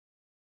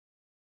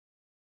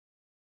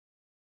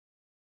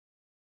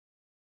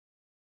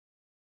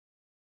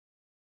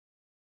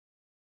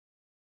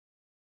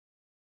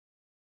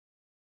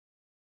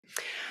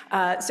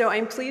So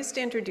I'm pleased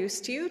to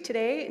introduce to you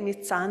today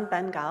Nitsan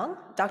Bengal.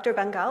 Dr.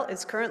 Bengal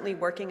is currently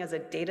working as a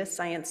data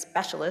science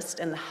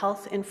specialist in the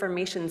Health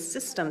Information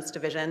Systems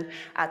Division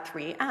at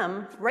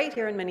 3M, right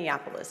here in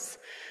Minneapolis.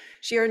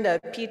 She earned a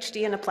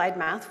PhD in applied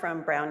math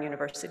from Brown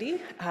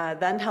University,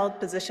 then held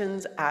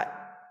positions at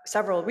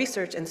several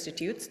research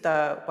institutes,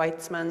 the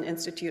Weizmann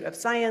Institute of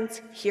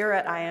Science, here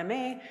at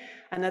IMA,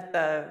 and at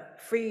the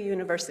Free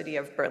University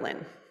of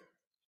Berlin.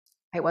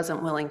 I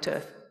wasn't willing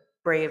to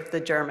brave the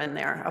German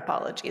there,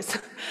 apologies.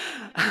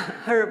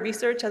 Her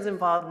research has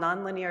involved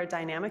nonlinear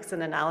dynamics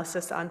and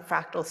analysis on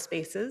fractal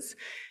spaces.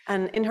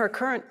 And in her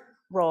current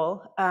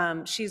role,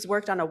 she's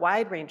worked on a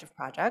wide range of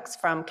projects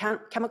from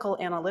chemical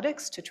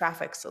analytics to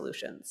traffic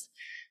solutions.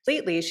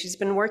 Lately, she's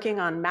been working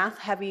on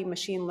math-heavy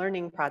machine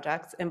learning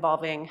projects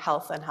involving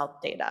health and health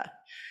data.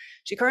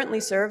 She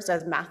currently serves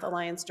as Math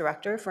Alliance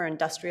Director for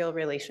Industrial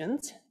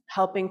Relations,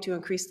 helping to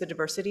increase the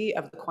diversity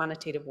of the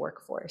quantitative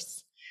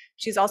workforce.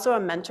 She's also a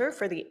mentor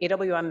for the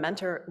AWM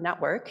Mentor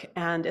Network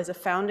and is a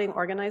founding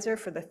organizer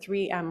for the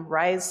 3M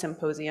RISE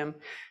Symposium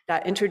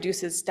that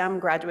introduces STEM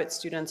graduate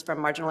students from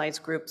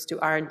marginalized groups to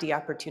R&D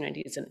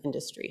opportunities in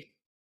industry.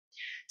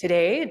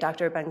 Today,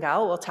 Dr.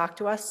 Bengal will talk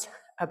to us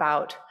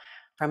about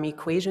From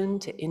Equation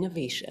to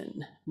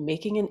Innovation,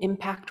 Making an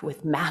Impact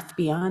with Math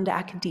Beyond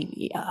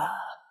Academia.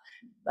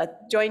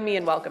 Join me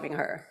in welcoming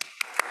her.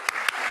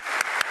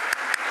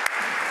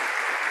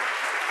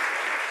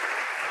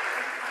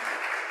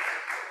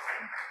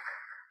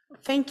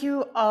 Thank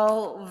you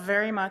all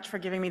very much for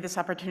giving me this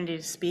opportunity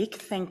to speak.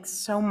 Thanks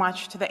so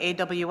much to the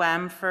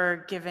AWM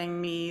for giving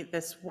me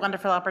this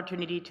wonderful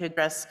opportunity to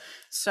address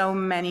so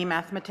many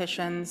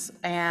mathematicians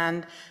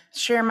and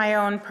share my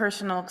own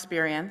personal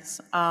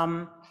experience.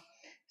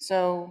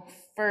 So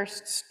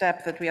first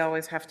step that we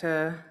always have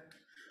to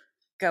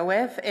go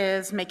with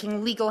is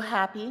making legal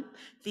happy.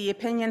 The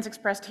opinions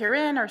expressed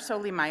herein are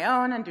solely my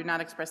own and do not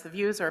express the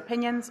views or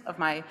opinions of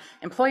my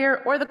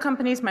employer or the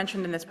companies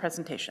mentioned in this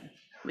presentation.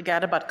 We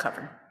got a butt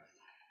cover.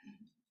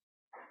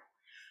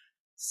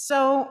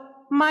 So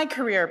my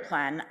career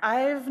plan,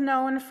 I've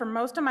known for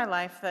most of my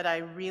life that I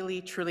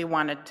really truly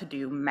wanted to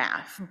do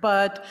math,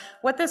 but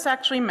what this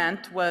actually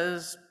meant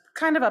was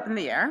kind of up in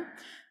the air.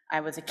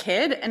 I was a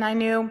kid and I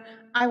knew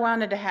I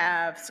wanted to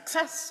have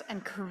success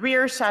and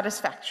career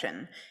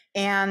satisfaction,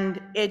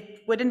 and it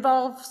would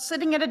involve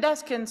sitting at a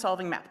desk and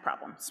solving math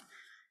problems.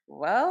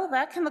 Well,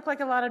 that can look like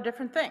a lot of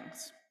different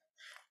things.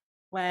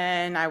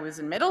 When I was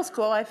in middle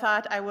school, I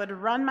thought I would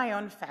run my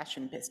own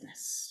fashion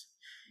business.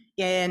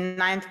 In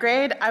 9th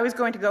grade, I was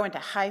going to go into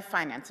high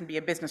finance and be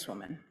a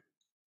businesswoman.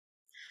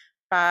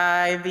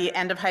 By the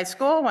end of high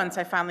school, once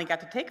I finally got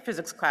to take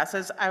physics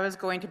classes, I was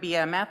going to be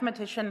a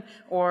mathematician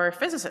or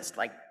physicist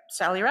like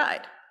Sally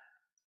Ride.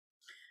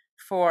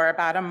 For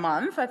about a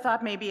month, I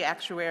thought maybe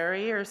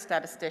actuary or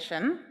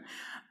statistician.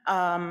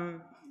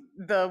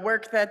 The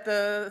work that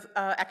the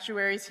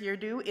actuaries here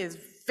do is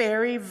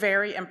very,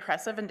 very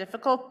impressive and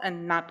difficult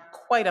and not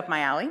quite up my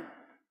alley.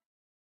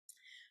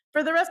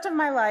 For the rest of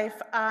my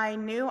life, I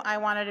knew I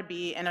wanted to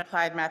be an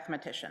applied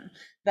mathematician.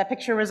 That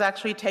picture was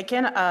actually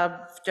taken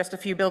just a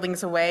few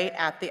buildings away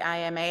at the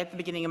IMA at the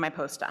beginning of my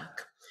postdoc.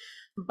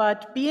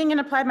 But being an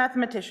applied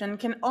mathematician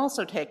can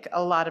also take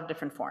a lot of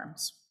different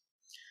forms.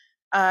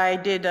 I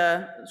did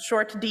a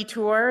short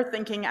detour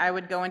thinking I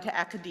would go into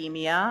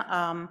academia.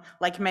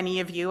 Like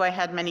many of you, I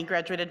had many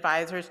graduate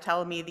advisors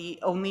tell me the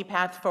only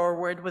path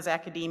forward was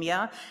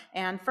academia.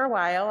 And for a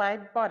while, I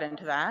bought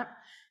into that.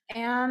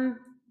 And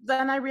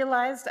then I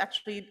realized,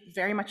 actually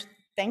very much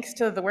thanks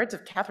to the words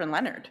of Kathryn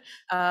Leonard,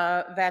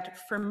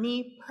 that for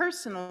me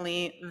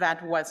personally,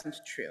 that wasn't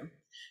true.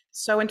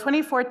 So in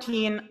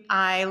 2014,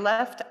 I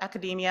left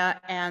academia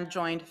and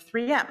joined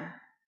 3M.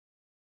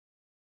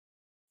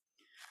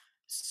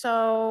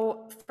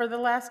 So for the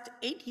last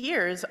 8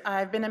 years,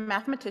 I've been a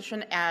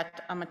mathematician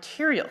at a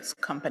materials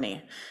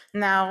company.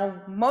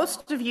 Now,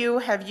 most of you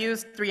have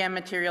used 3M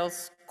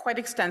materials quite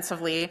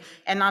extensively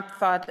and not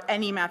thought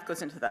any math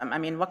goes into them. I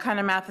mean, what kind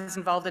of math is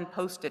involved in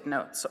Post-it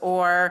notes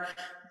or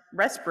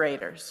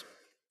respirators?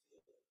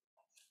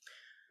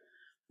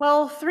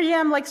 Well,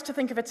 3M likes to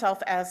think of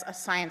itself as a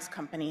science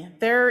company.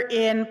 They're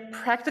in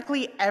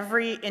practically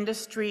every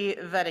industry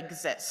that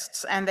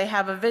exists, and they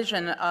have a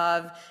vision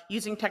of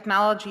using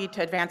technology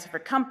to advance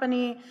every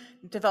company,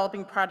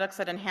 developing products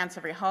that enhance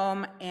every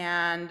home,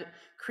 and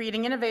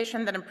creating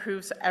innovation that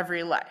improves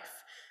every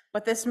life.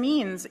 What this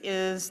means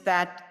is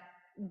that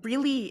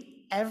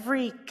really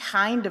every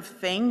kind of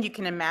thing you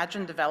can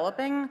imagine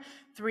developing,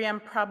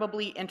 3M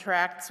probably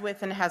interacts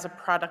with and has a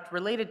product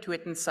related to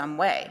it in some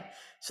way.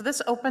 So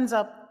this opens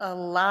up a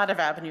lot of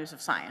avenues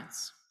of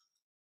science.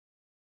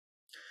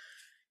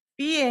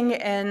 Being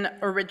an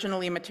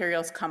originally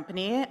materials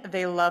company,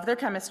 they love their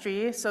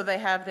chemistry, so they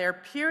have their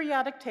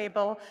periodic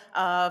table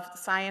of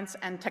science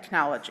and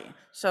technology.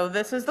 So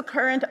this is the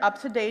current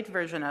up-to-date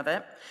version of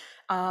it.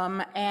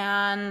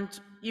 And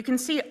you can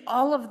see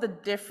all of the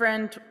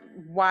different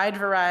wide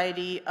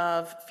variety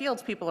of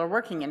fields people are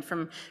working in,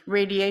 from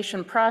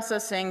radiation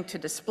processing to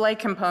display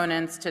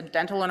components to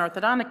dental and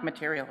orthodontic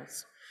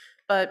materials.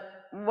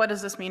 But what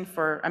does this mean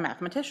for a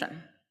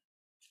mathematician?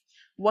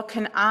 What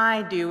can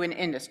I do in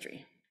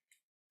industry?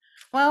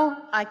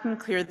 Well, I can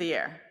clear the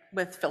air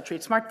with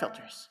Filtrete smart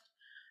filters.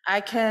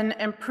 I can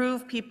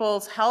improve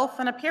people's health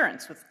and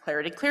appearance with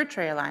Clarity Clear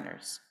Tray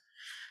aligners.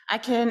 I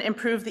can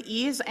improve the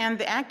ease and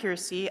the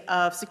accuracy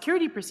of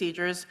security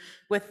procedures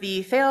with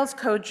the Thales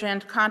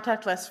Cogent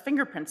contactless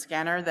fingerprint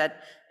scanner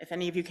that, if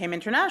any of you came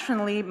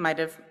internationally, might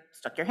have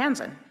stuck your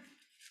hands in.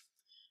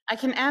 I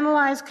can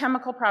analyze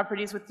chemical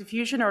properties with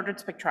diffusion-ordered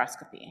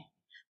spectroscopy,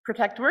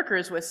 protect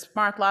workers with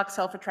smart lock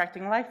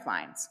self-attracting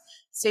lifelines,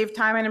 save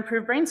time and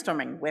improve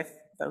brainstorming with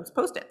those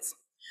Post-its,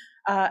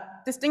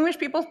 distinguish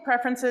people's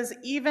preferences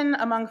even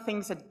among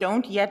things that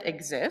don't yet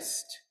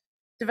exist,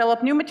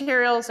 develop new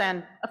materials,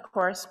 and of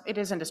course, it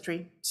is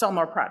industry, sell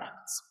more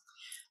products.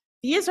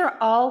 These are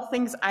all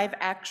things I've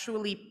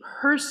actually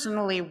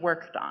personally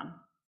worked on.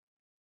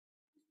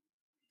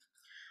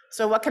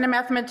 So what can a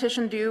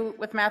mathematician do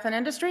with math and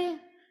industry?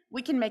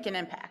 We can make an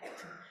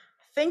impact.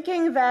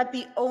 Thinking that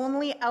the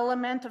only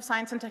element of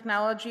science and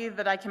technology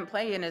that I can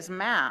play in is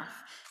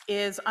math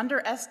is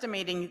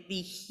underestimating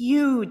the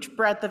huge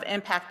breadth of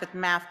impact that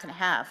math can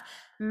have.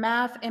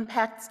 Math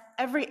impacts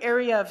every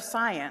area of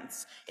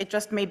science. It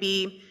just may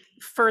be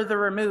further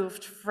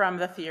removed from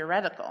the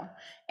theoretical.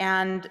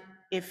 And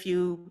if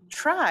you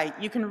try,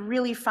 you can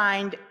really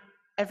find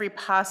every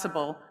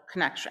possible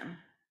connection.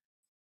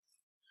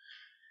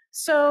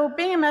 So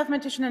being a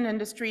mathematician in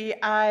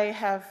industry, I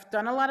have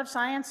done a lot of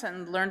science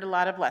and learned a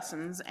lot of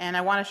lessons, and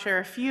I want to share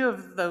a few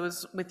of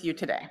those with you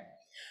today.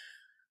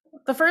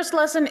 The first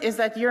lesson is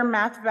that your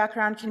math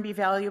background can be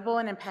valuable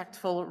and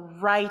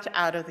impactful right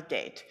out of the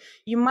gate.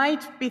 You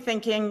might be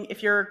thinking,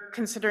 if you're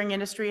considering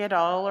industry at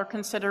all, or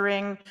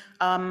considering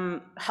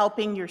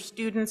helping your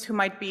students who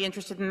might be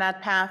interested in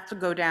that path to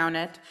go down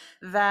it,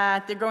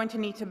 that they're going to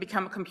need to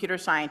become a computer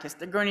scientist.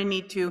 They're going to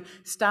need to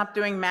stop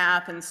doing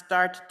math and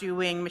start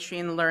doing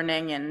machine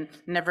learning and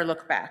never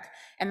look back.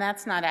 And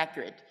that's not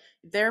accurate.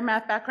 Their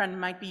math background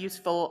might be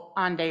useful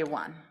on day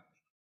one.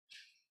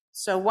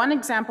 So one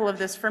example of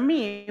this for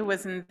me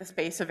was in the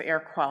space of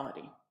air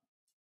quality.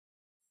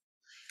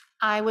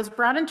 I was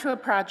brought into a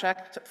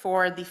project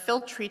for the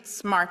Filtrete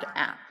Smart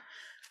app.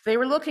 They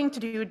were looking to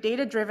do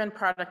data-driven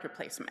product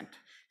replacement.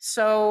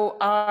 So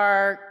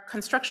our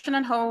construction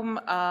and home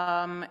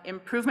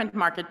improvement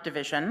market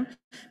division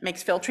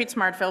makes Filtrete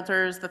smart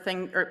filters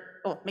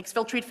makes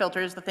Filtrete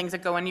filters, the things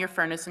that go in your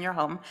furnace in your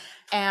home.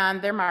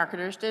 And their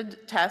marketers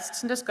did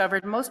tests and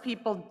discovered most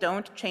people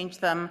don't change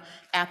them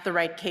at the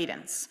right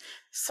cadence.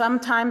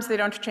 Sometimes they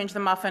don't change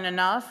them often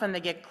enough and they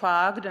get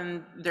clogged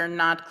and they're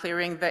not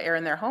clearing the air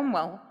in their home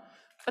well.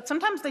 But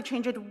sometimes they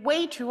change it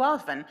way too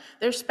often.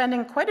 They're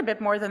spending quite a bit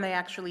more than they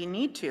actually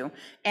need to.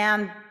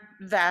 And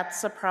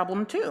that's a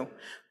problem too.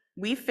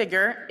 We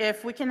figure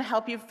if we can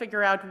help you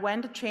figure out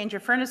when to change your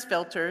furnace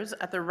filters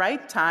at the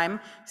right time,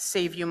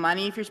 save you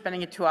money if you're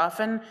spending it too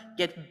often,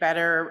 get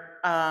better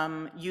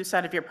use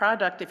out of your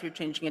product if you're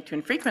changing it too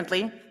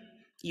infrequently,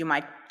 you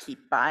might keep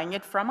buying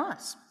it from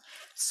us.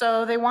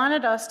 So they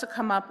wanted us to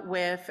come up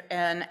with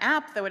an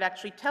app that would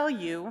actually tell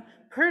you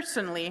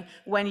personally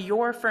when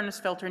your furnace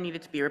filter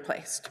needed to be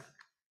replaced.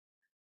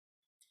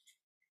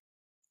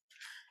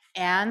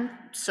 And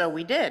so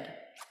we did,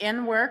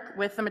 in work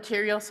with the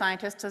material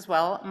scientists as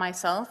well,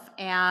 myself,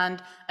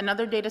 and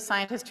another data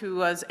scientist who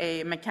was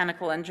a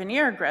mechanical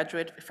engineer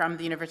graduate from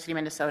the University of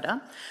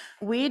Minnesota.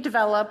 We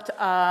developed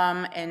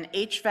an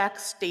HVAC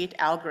state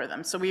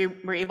algorithm. So we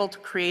were able to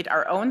create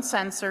our own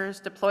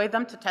sensors, deploy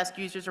them to test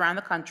users around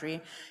the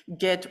country,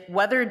 get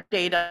weather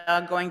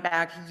data going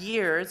back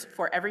years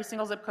for every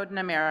single zip code in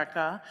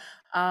America,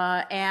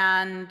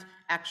 and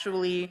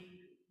actually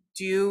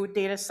do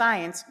data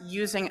science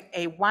using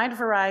a wide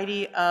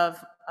variety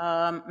of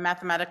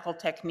mathematical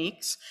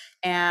techniques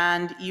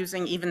and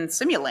using even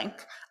Simulink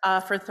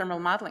for thermal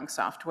modeling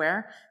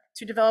software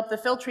to develop the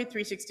Filtrete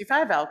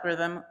 365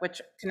 algorithm,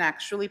 which can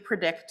actually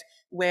predict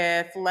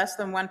with less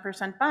than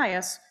 1%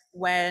 bias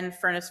when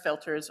furnace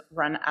filters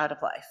run out of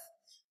life.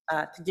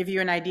 To give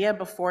you an idea,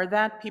 before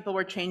that, people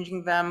were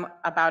changing them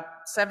about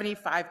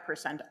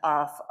 75%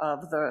 off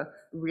of the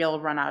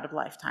real run out of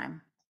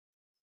lifetime.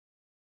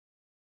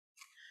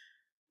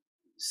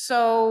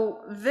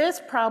 So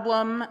this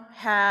problem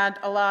had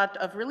a lot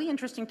of really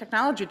interesting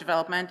technology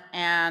development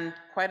and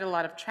quite a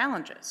lot of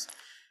challenges.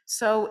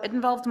 So it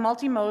involved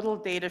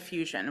multimodal data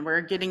fusion.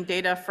 We're getting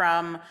data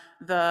from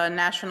the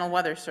National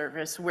Weather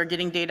Service. We're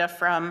getting data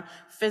from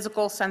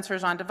physical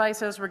sensors on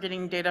devices. We're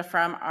getting data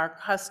from our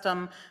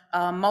custom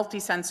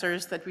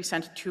multi-sensors that we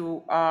sent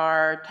to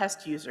our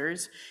test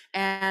users.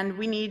 And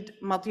we need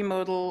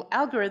multimodal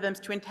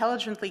algorithms to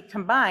intelligently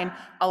combine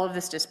all of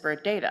this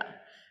disparate data.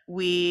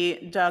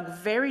 We dug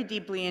very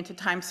deeply into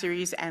time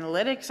series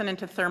analytics and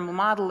into thermal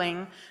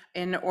modeling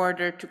in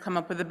order to come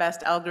up with the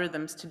best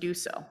algorithms to do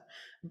so.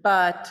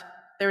 But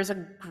there is a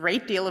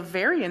great deal of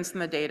variance in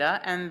the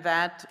data, and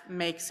that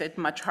makes it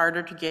much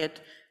harder to get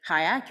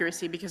high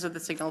accuracy because of the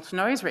signal to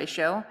noise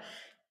ratio.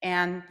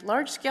 And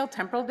large scale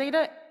temporal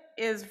data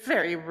is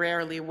very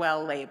rarely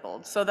well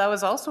labeled. So that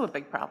was also a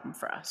big problem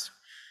for us.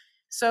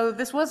 So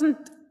this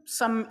wasn't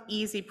some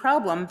easy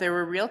problem. There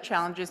were real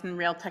challenges and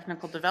real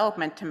technical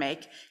development to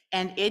make,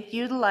 and it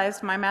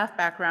utilized my math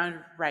background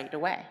right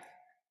away.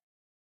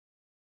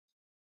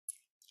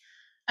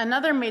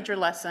 Another major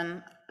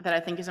lesson that I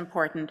think is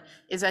important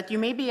is that you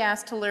may be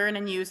asked to learn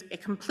and use a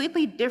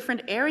completely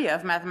different area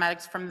of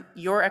mathematics from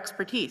your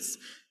expertise.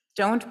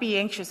 Don't be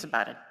anxious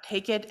about it.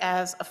 Take it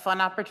as a fun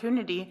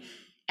opportunity.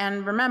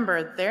 And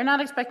remember, they're not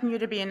expecting you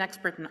to be an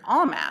expert in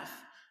all math.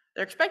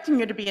 They're expecting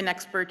you to be an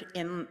expert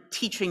in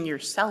teaching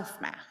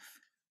yourself math.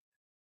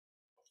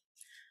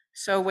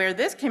 So where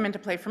this came into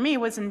play for me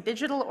was in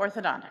digital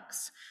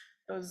orthodontics.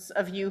 Those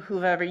of you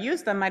who've ever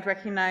used them might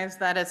recognize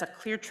that as a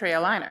clear tray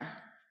aligner.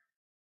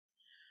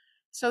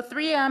 So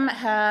 3M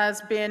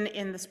has been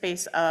in the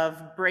space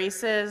of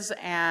braces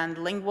and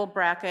lingual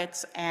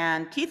brackets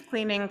and teeth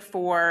cleaning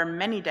for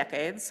many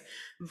decades,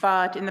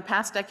 but in the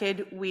past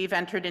decade, we've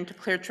entered into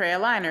clear tray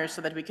aligners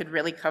so that we could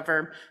really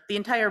cover the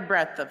entire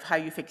breadth of how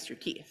you fix your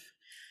teeth.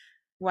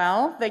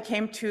 Well, they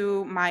came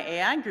to my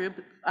AI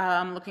group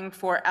looking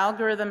for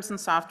algorithms and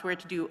software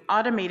to do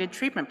automated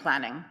treatment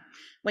planning.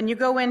 When you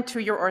go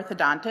into your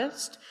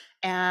orthodontist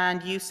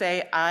and you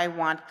say, I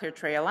want clear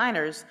tray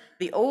aligners,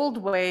 the old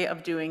way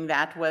of doing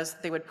that was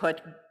they would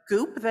put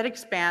goop that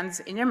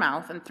expands in your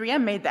mouth, and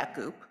 3M made that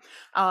goop,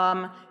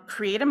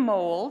 create a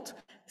mold,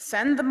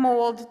 send the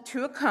mold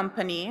to a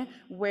company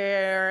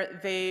where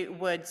they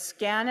would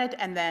scan it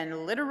and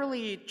then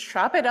literally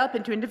chop it up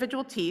into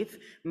individual teeth,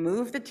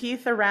 move the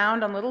teeth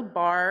around on little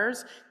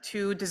bars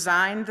to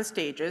design the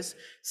stages,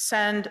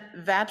 send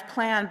that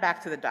plan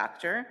back to the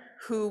doctor,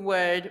 who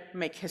would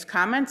make his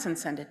comments and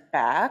send it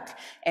back,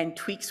 and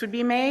tweaks would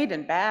be made,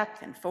 and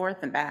back and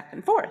forth and back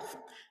and forth.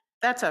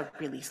 That's a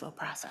really slow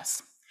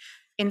process.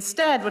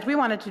 Instead, what we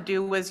wanted to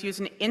do was use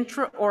an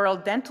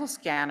intraoral dental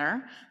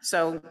scanner,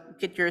 so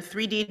get your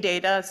 3D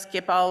data,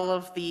 skip all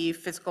of the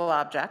physical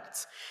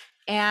objects,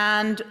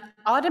 and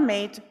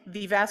automate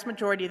the vast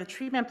majority of the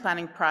treatment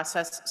planning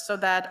process so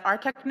that our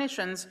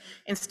technicians,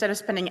 instead of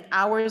spending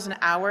hours and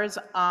hours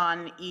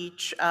on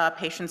each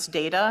patient's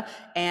data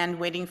and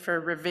waiting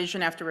for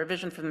revision after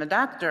revision from the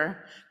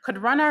doctor, could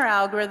run our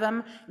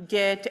algorithm,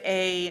 get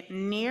a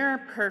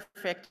near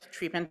perfect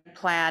treatment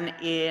plan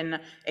in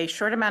a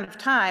short amount of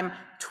time,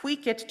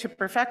 tweak it to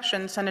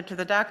perfection, send it to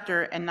the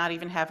doctor, and not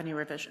even have any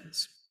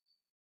revisions.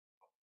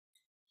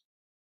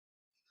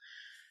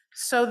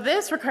 So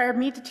this required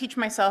me to teach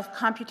myself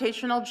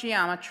computational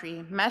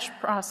geometry, mesh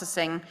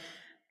processing,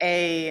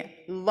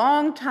 a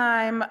long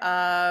time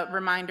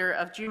reminder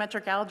of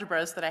geometric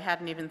algebras that I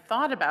hadn't even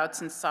thought about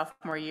since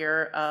sophomore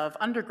year of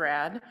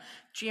undergrad,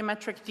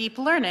 geometric deep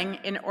learning,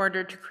 in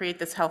order to create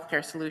this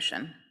healthcare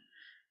solution.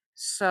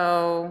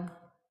 So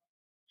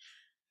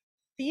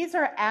these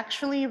are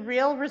actually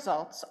real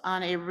results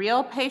on a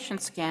real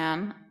patient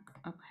scan.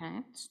 Okay,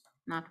 it's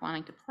not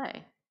wanting to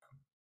play.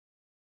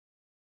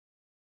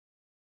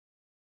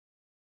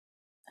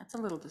 That's a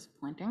little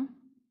disappointing.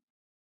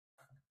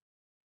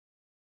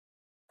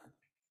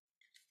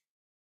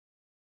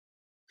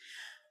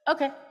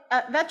 Okay,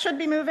 that should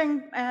be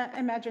moving.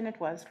 Imagine it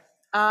was.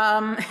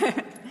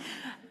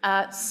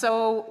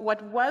 So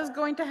what was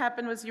going to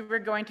happen was you were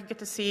going to get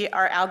to see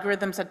our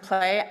algorithms at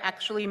play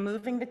actually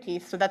moving the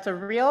teeth. So that's a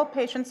real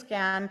patient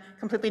scan,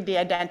 completely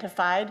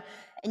de-identified.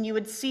 And you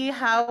would see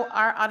how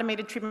our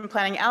automated treatment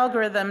planning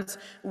algorithms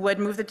would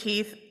move the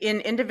teeth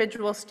in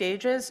individual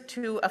stages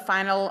to a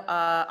final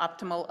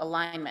optimal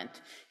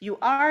alignment. You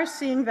are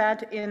seeing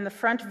that in the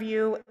front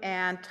view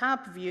and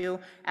top view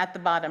at the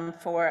bottom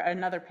for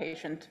another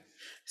patient.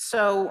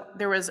 So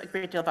there was a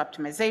great deal of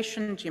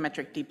optimization,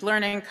 geometric deep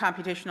learning,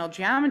 computational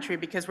geometry,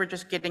 because we're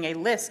just getting a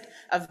list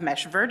of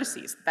mesh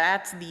vertices.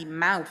 That's the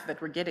mouth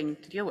that we're getting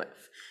to deal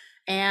with.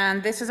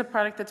 And this is a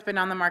product that's been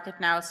on the market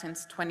now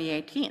since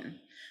 2018.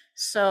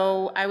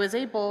 So I was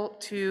able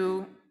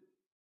to,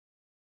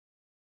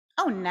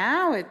 oh,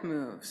 now it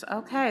moves.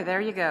 Okay, there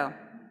you go.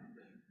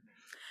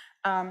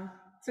 So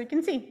you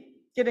can see,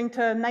 getting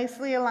to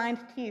nicely aligned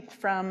teeth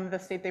from the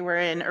state they were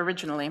in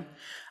originally.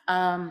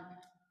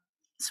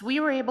 So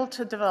we were able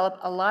to develop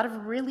a lot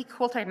of really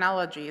cool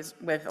technologies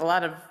with a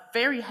lot of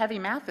very heavy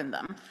math in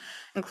them,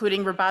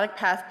 including robotic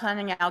path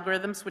planning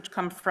algorithms, which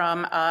come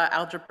from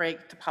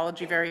algebraic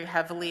topology very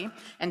heavily,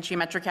 and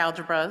geometric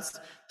algebras,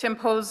 to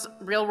impose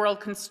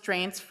real-world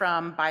constraints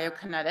from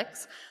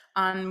biokinetics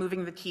on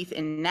moving the teeth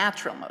in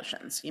natural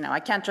motions. You know, I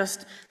can't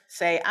just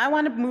say, I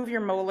want to move your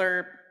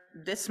molar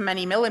this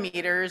many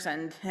millimeters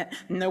and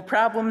no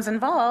problems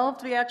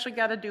involved. We actually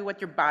got to do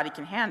what your body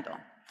can handle.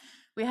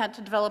 We had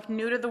to develop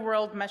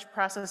new-to-the-world mesh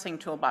processing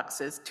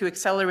toolboxes to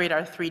accelerate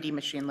our 3D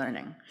machine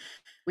learning.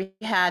 We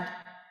had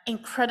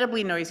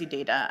incredibly noisy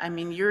data. I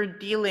mean, you're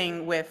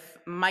dealing with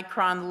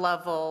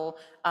micron-level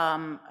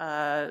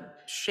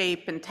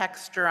shape and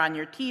texture on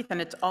your teeth, and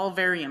it's all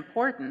very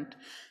important.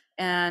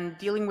 And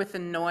dealing with the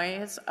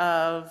noise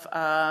of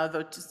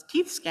those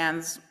teeth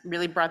scans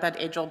really brought that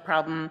age-old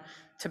problem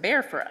to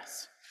bear for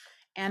us.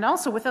 And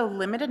also with a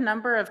limited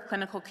number of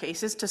clinical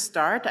cases to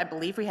start, I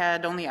believe we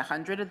had only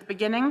 100 at the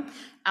beginning,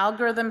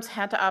 algorithms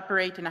had to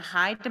operate in a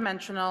high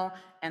dimensional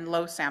and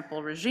low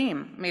sample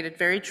regime, made it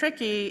very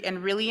tricky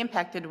and really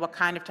impacted what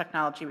kind of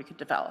technology we could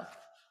develop.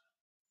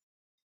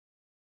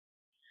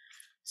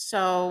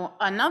 So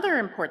another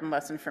important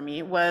lesson for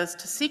me was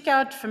to seek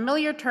out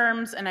familiar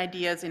terms and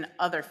ideas in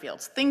other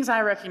fields, things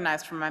I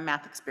recognized from my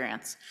math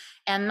experience,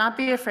 and not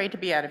be afraid to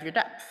be out of your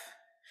depth.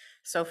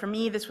 So for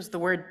me, this was the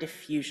word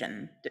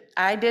diffusion.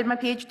 I did my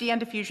PhD on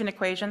diffusion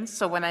equations,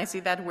 so when I see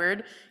that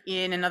word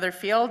in another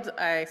field,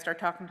 I start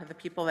talking to the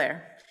people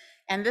there.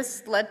 And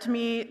this led to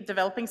me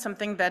developing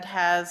something that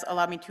has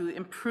allowed me to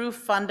improve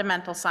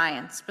fundamental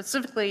science,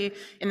 specifically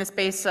in the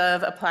space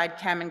of applied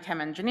chem and chem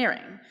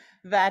engineering.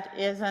 That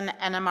is an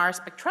NMR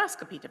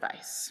spectroscopy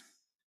device.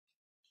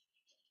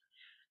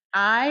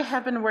 I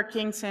have been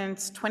working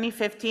since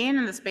 2015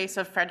 in the space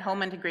of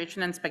Fredholm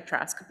integration and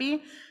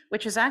spectroscopy,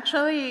 which is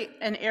actually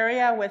an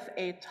area with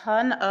a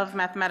ton of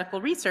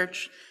mathematical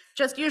research,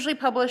 just usually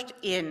published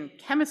in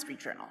chemistry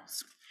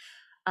journals.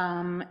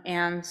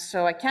 And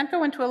so I can't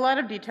go into a lot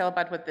of detail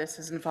about what this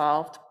is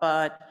involved,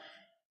 but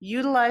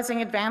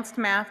utilizing advanced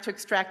math to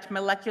extract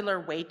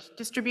molecular weight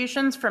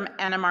distributions from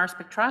NMR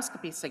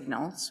spectroscopy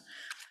signals,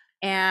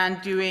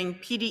 and doing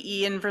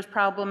PDE inverse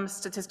problems,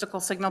 statistical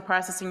signal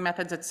processing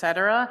methods, et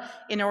cetera,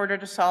 in order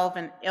to solve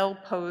an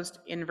ill-posed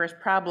inverse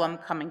problem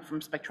coming from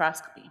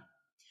spectroscopy.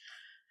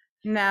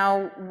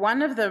 Now,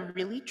 one of the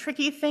really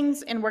tricky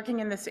things in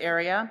working in this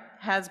area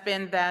has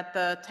been that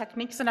the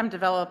techniques that I'm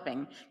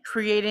developing,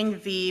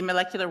 creating the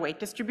molecular weight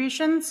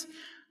distributions,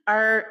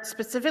 are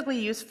specifically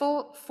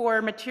useful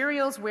for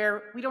materials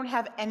where we don't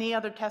have any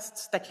other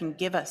tests that can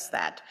give us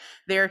that.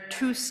 They're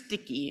too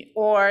sticky,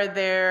 or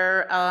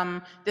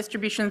their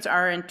distributions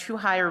are in too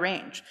high a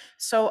range.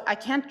 So I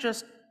can't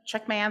just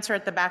check my answer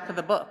at the back of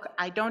the book.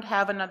 I don't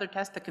have another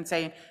test that can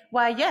say,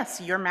 why,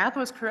 yes, your math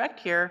was correct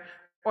here,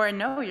 or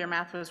no, your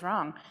math was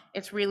wrong.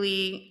 It's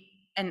really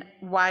a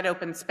wide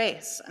open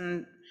space.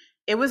 And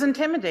it was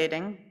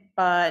intimidating,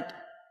 but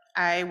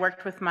I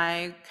worked with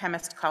my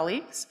chemist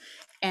colleagues,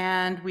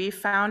 and we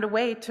found a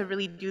way to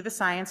really do the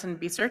science and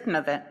be certain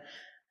of it.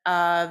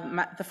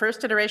 The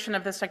first iteration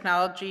of this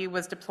technology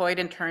was deployed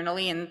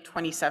internally in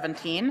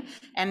 2017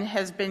 and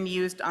has been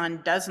used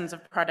on dozens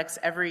of products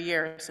every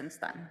year since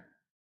then.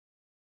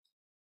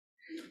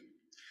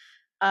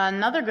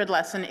 Another good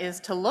lesson is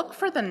to look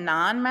for the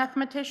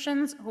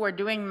non-mathematicians who are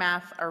doing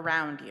math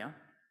around you.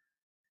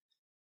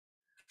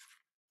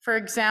 For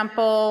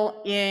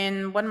example,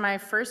 in one of my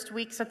first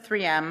weeks at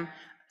 3M,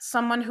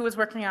 someone who was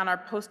working on our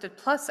Post-it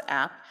Plus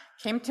app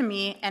came to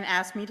me and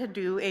asked me to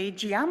do a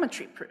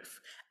geometry proof.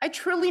 I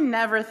truly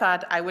never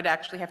thought I would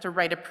actually have to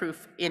write a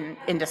proof in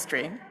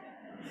industry.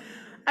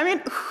 I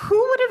mean, who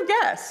would have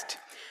guessed?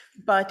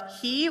 But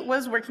he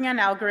was working on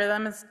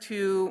algorithms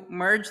to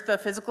merge the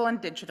physical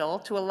and digital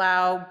to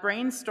allow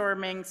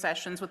brainstorming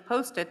sessions with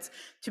Post-its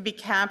to be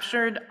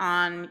captured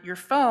on your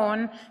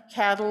phone,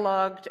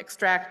 cataloged,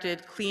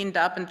 extracted, cleaned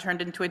up, and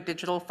turned into a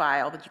digital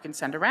file that you can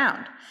send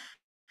around.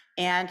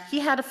 And he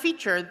had a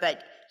feature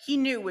that he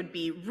knew would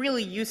be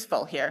really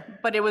useful here,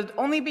 but it would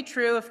only be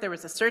true if there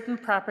was a certain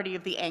property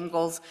of the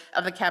angles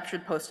of the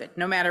captured Post-it,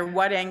 no matter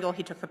what angle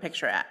he took the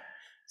picture at.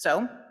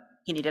 So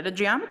he needed a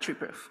geometry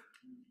proof.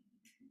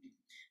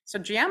 So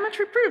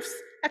geometry proofs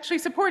actually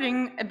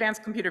supporting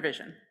advanced computer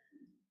vision.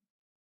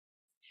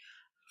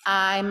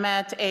 I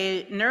met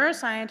a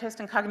neuroscientist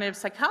and cognitive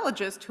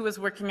psychologist who was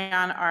working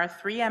on our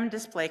 3M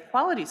display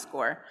quality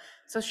score.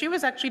 So she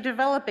was actually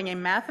developing a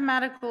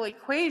mathematical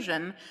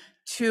equation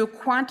to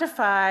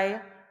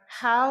quantify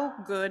how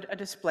good a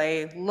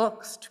display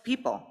looks to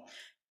people,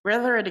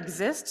 whether it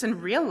exists in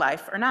real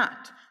life or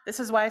not. This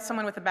is why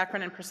someone with a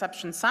background in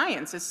perception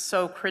science is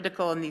so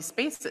critical in these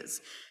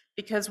spaces,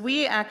 because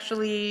we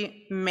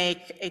actually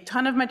make a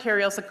ton of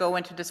materials that go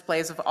into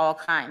displays of all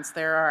kinds.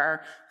 There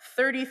are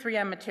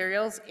 33M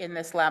materials in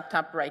this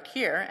laptop right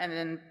here, and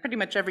in pretty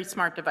much every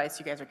smart device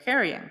you guys are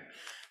carrying.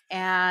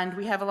 And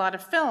we have a lot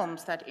of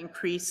films that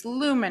increase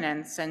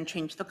luminance and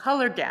change the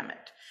color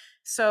gamut.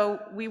 So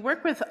we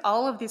work with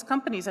all of these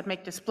companies that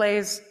make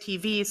displays,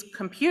 TVs,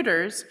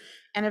 computers,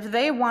 and if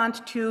they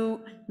want to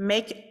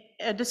make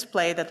a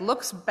display that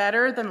looks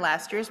better than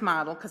last year's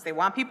model, because they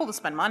want people to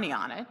spend money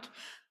on it,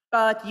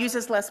 but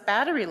uses less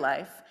battery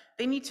life,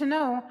 they need to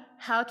know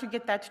how to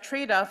get that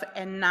trade-off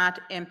and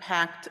not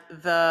impact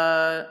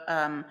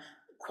the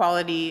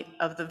quality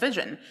of the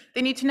vision.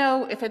 They need to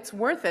know if it's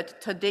worth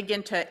it to dig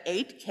into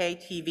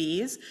 8K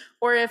TVs,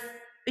 or if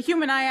the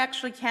human eye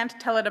actually can't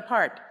tell it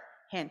apart.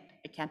 Hint,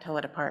 it can't tell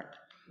it apart.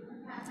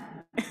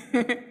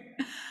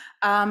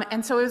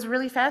 And so it was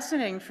really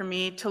fascinating for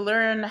me to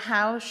learn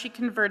how she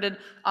converted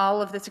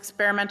all of this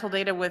experimental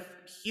data with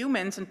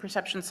humans and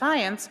perception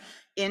science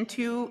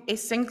into a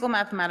single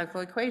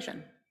mathematical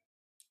equation.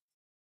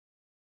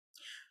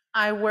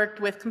 I worked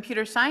with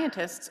computer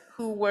scientists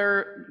who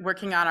were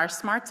working on our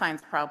smart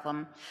science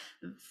problem.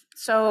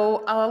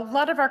 So a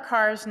lot of our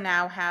cars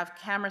now have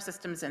camera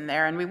systems in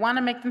there, and we want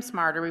to make them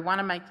smarter. We want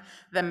to make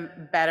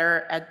them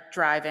better at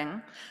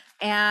driving.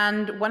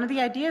 And one of the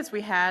ideas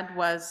we had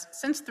was,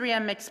 since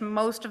 3M makes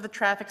most of the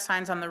traffic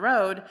signs on the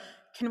road,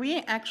 can we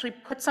actually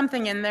put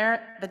something in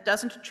there that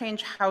doesn't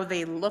change how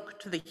they look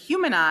to the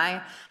human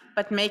eye,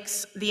 but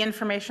makes the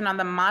information on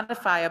them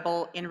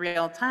modifiable in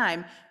real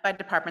time by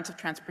departments of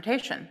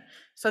transportation?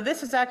 So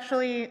this is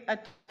actually a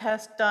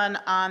test done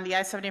on the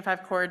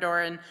I-75 corridor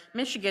in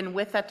Michigan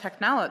with that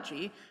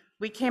technology.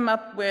 We came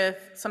up with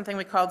something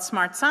we called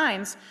smart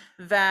signs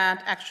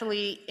that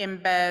actually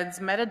embeds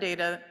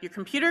metadata. Your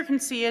computer can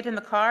see it in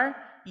the car,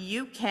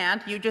 you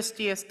can't, you just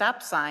see a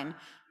stop sign,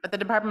 but the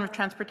Department of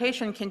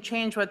Transportation can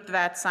change what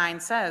that sign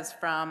says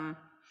from,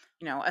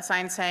 a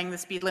sign saying the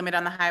speed limit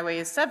on the highway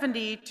is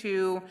 70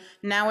 to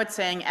now it's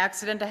saying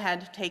accident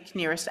ahead, take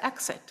nearest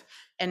exit.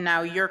 And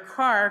now your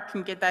car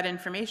can get that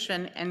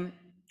information and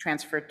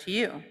transfer it to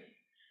you.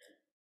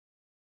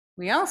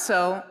 We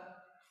also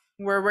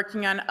were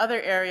working on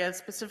other areas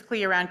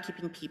specifically around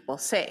keeping people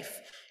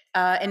safe,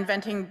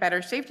 inventing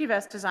better safety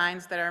vest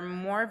designs that are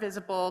more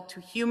visible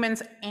to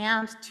humans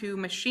and to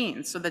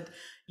machines so that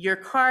your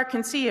car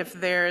can see if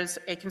there's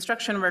a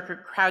construction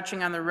worker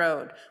crouching on the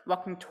road,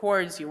 walking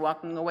towards you,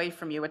 walking away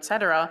from you,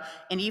 etc.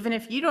 And even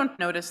if you don't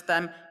notice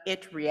them,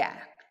 it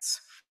reacts.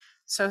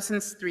 So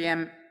since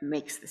 3M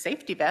makes the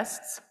safety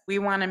vests, we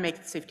want to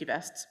make the safety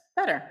vests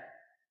better.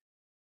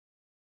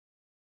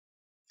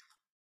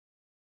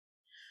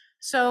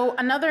 So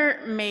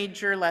another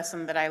major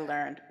lesson that I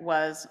learned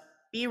was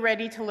be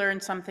ready to learn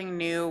something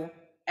new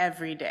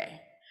every day.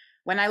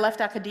 When I left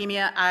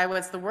academia, I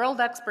was the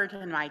world expert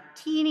in my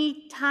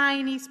teeny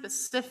tiny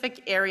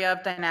specific area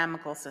of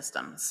dynamical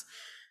systems.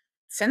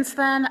 Since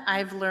then,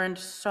 I've learned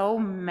so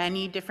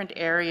many different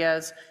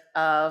areas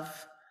of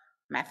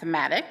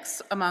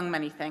mathematics, among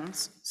many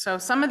things. So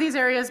some of these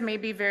areas may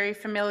be very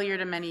familiar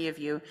to many of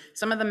you.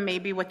 Some of them may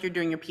be what you're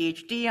doing your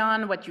PhD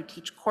on, what you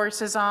teach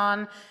courses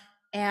on,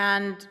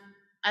 and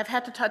I've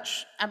had to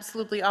touch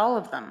absolutely all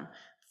of them,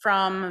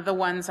 from the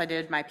ones I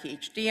did my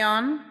PhD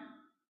on,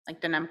 like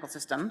dynamical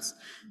systems,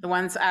 the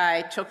ones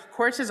I took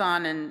courses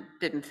on and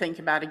didn't think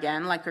about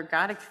again, like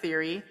ergodic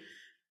theory,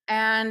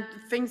 and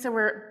things that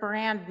were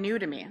brand new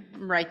to me.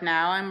 Right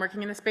now, I'm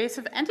working in the space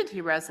of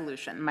entity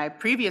resolution. My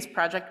previous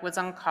project was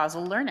on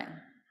causal learning.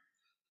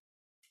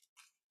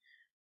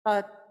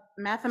 But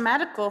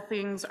mathematical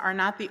things are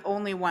not the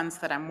only ones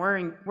that I'm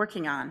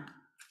working on.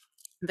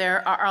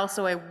 There are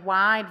also a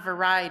wide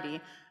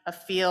variety of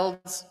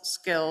fields,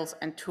 skills,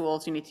 and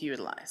tools you need to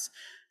utilize.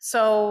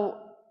 So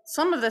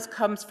some of this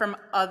comes from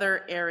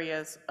other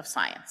areas of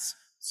science.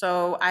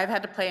 So I've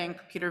had to play in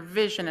computer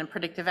vision and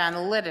predictive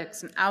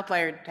analytics and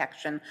outlier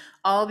detection,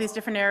 all these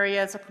different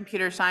areas of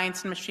computer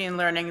science and machine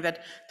learning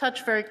that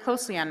touch very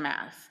closely on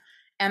math.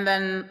 And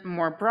then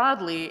more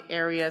broadly,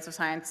 areas of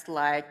science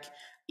like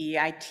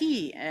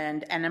EIT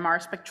and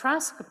NMR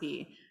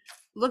spectroscopy,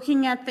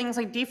 looking at things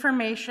like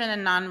deformation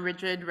and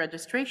non-rigid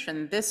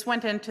registration. This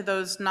went into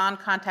those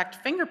non-contact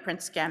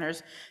fingerprint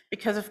scanners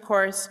because, of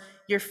course,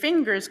 your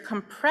fingers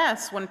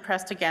compress when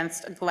pressed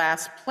against a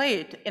glass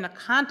plate in a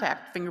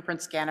contact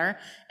fingerprint scanner,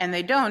 and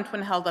they don't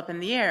when held up in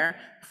the air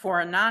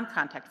for a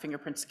non-contact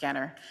fingerprint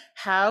scanner.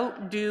 How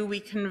do we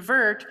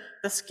convert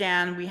the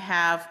scan we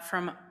have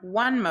from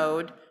one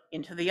mode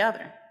into the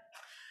other?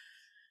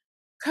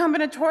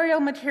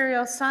 Combinatorial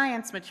materials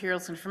science,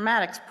 materials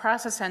informatics,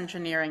 process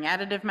engineering,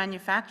 additive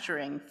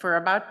manufacturing. For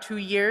about 2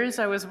 years,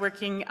 I was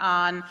working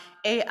on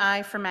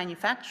AI for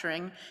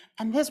manufacturing,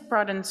 and this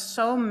brought in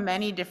so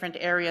many different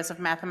areas of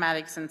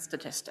mathematics and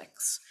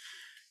statistics.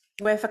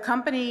 With a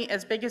company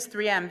as big as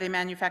 3M, they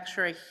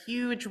manufacture a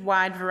huge,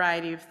 wide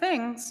variety of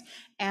things,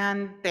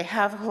 and they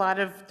have a lot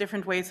of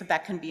different ways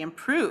that can be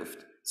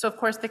improved. So of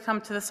course, they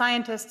come to the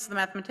scientists, the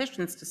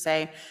mathematicians to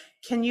say,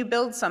 can you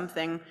build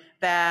something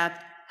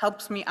that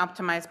helps me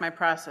optimize my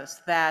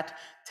process, that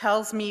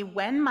tells me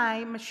when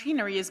my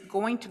machinery is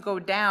going to go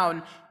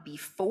down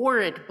before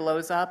it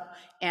blows up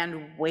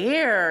and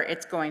where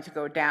it's going to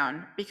go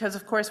down? Because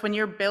of course, when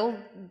you're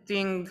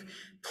building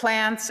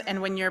plants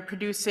and when you're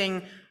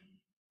producing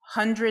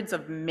hundreds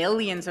of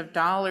millions of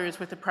dollars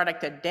worth of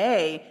product a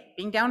day,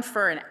 being down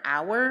for an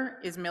hour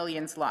is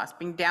millions lost.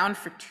 Being down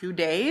for 2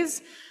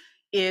 days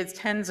is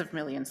tens of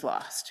millions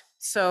lost.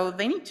 So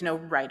they need to know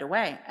right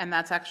away. And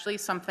that's actually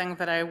something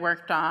that I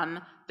worked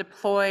on,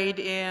 deployed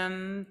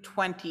in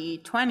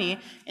 2020,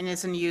 and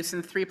is in use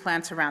in 3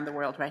 plants around the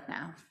world right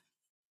now.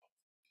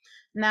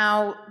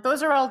 Now,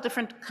 those are all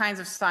different kinds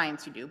of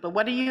science you do, but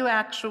what are you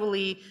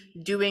actually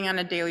doing on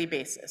a daily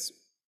basis?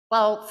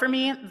 Well, for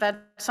me,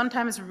 that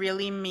sometimes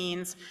really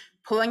means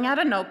pulling out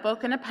a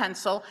notebook and a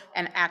pencil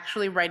and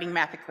actually writing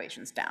math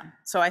equations down.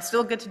 So I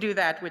still get to do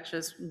that, which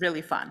is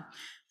really fun.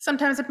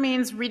 Sometimes it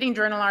means reading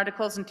journal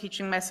articles and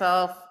teaching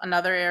myself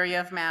another area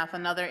of math,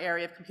 another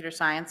area of computer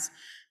science,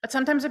 but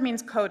sometimes it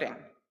means coding.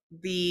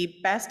 The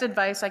best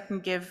advice I can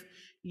give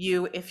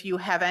if you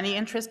have any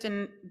interest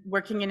in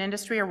working in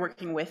industry or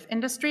working with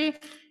industry,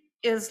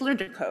 is learn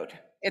to code.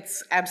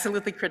 It's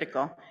absolutely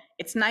critical.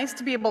 It's nice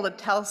to be able to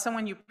tell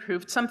someone you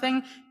proved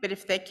something, but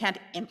if they can't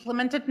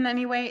implement it in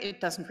any way,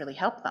 it doesn't really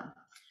help them.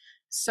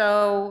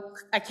 So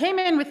I came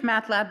in with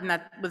MATLAB, and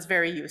that was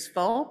very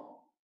useful.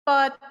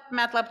 But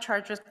MATLAB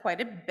charges quite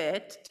a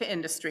bit to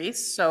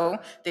industries, so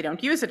they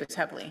don't use it as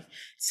heavily.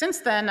 Since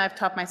then, I've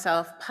taught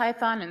myself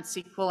Python and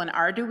SQL and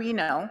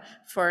Arduino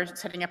for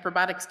setting up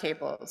robotics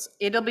tables,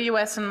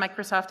 AWS and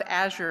Microsoft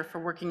Azure for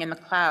working in the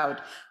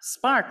cloud,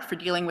 Spark for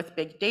dealing with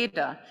big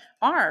data,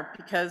 R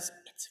because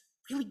it's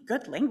a really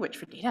good language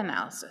for data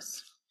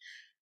analysis.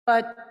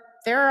 But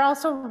there are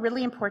also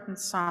really important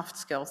soft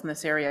skills in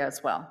this area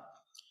as well.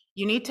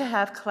 You need to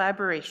have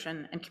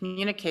collaboration and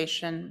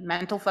communication,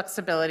 mental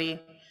flexibility,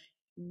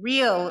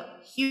 real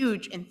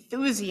huge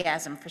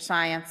enthusiasm for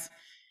science,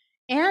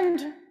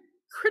 and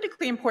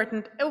critically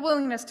important, a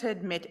willingness to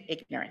admit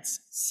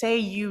ignorance. Say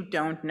you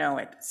don't know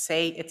it,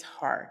 say it's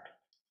hard.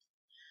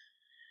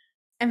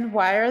 And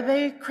why are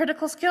they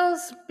critical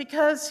skills?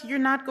 Because you're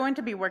not going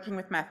to be working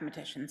with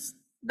mathematicians.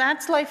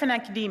 That's life in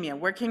academia,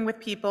 working with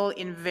people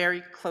in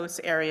very close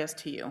areas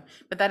to you,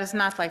 but that is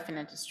not life in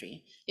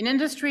industry. In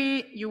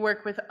industry, you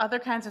work with other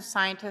kinds of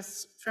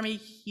scientists from a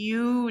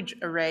huge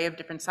array of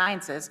different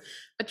sciences,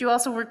 but you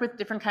also work with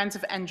different kinds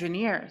of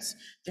engineers,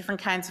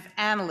 different kinds of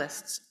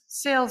analysts,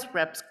 sales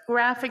reps,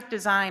 graphic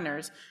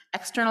designers,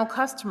 external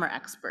customer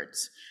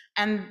experts.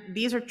 And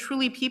these are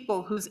truly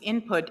people whose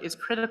input is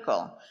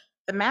critical.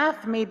 The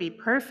math may be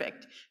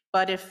perfect,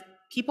 but if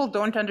people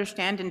don't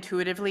understand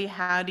intuitively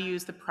how to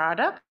use the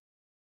product,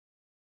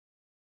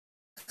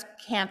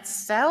 can't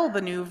sell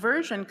the new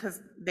version because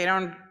they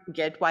don't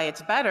get why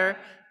it's better,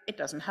 it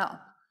doesn't help.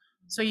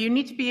 So you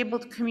need to be able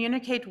to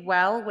communicate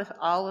well with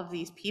all of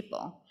these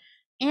people.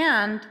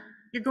 And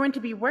you're going to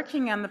be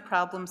working on the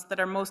problems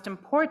that are most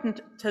important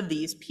to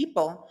these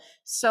people.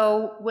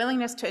 So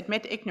willingness to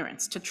admit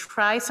ignorance, to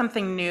try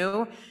something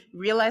new,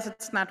 realize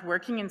it's not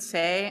working and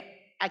say,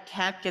 I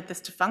can't get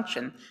this to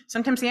function.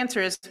 Sometimes the answer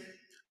is,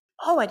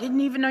 oh, I didn't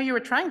even know you were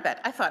trying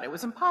that. I thought it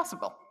was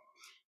impossible.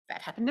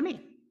 That happened to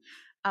me.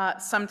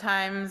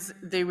 Sometimes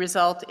the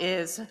result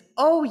is,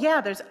 oh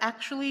yeah, there's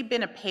actually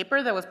been a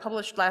paper that was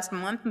published last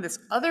month in this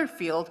other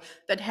field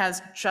that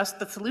has just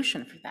the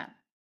solution for that.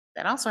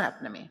 That also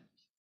happened to me.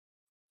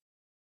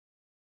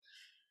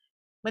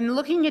 When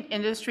looking at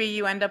industry,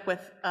 you end up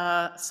with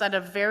a set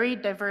of very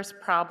diverse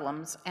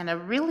problems and a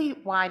really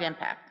wide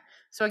impact.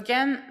 So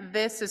again,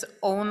 this is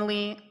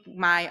only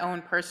my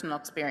own personal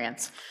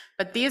experience,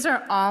 but these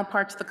are all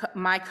parts of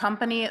my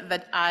company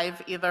that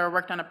I've either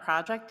worked on a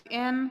project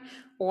in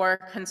or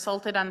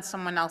consulted on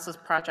someone else's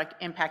project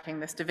impacting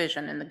this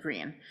division in the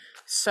green.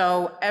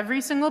 So every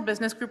single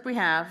business group we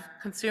have,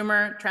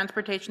 consumer,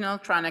 transportation,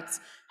 electronics,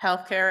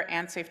 healthcare,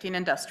 and safety and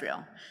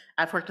industrial.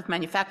 I've worked with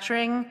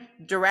manufacturing,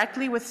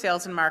 directly with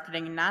sales and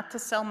marketing, not to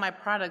sell my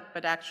product,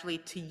 but actually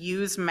to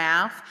use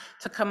math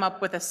to come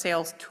up with a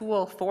sales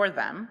tool for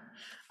them,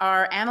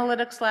 our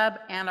analytics lab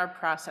and our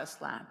process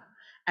lab.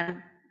 And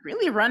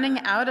really running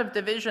out of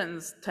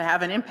divisions to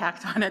have an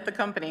impact on at the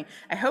company.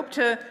 I hope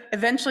to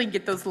eventually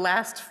get those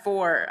last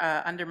 4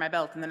 under my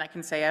belt, and then I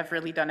can say I've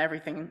really done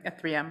everything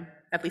at 3M,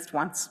 at least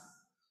once.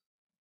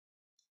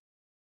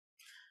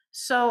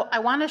 So I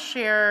want to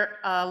share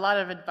a lot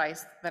of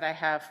advice that I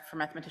have for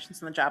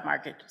mathematicians in the job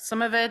market.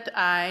 Some of it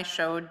I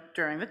showed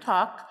during the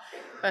talk,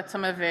 but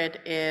some of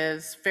it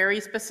is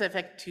very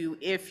specific to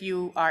if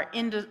you are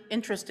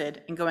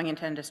interested in going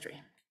into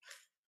industry.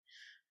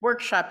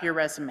 Workshop your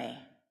resume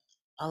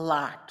a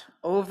lot,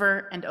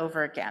 over and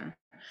over again.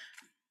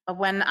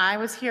 When I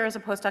was here as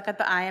a postdoc at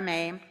the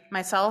IMA,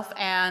 myself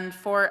and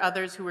 4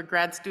 others who were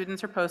grad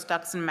students or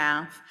postdocs in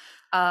math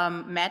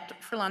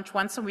met for lunch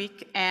once a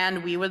week,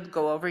 and we would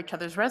go over each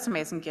other's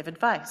resumes and give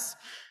advice.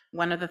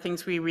 One of the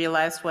things we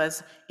realized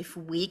was if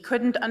we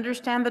couldn't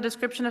understand the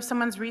description of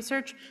someone's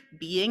research,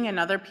 being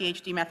another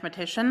PhD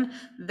mathematician,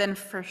 then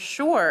for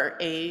sure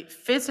a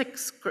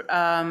physics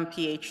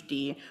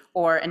PhD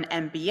or an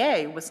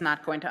MBA was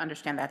not going to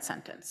understand that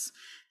sentence.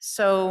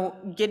 So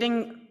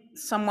getting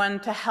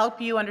someone to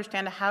help you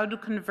understand how to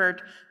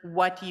convert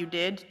what you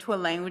did to a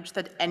language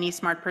that any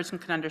smart person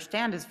can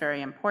understand is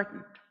very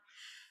important.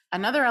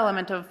 Another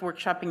element of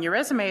workshopping your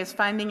resume is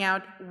finding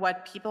out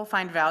what people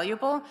find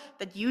valuable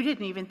that you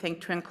didn't even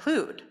think to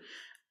include.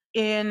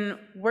 In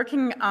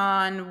working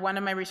on one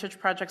of my research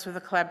projects with a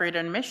collaborator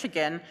in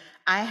Michigan,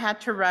 I had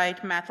to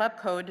write MATLAB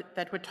code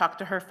that would talk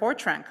to her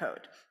Fortran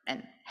code.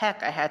 And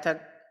heck, I had to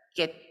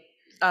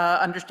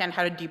understand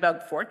how to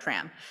debug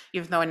Fortran,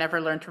 even though I never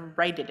learned to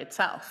write it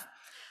itself.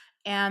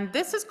 And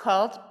this is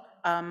called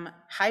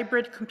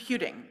hybrid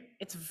computing.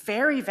 It's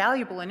very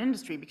valuable in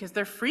industry because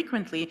they're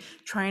frequently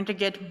trying to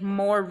get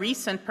more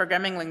recent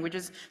programming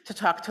languages to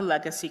talk to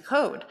legacy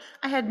code.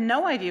 I had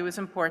no idea it was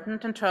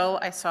important until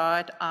I saw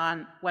it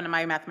on one of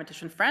my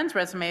mathematician friends'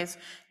 resumes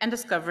and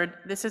discovered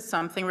this is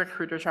something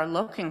recruiters are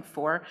looking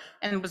for,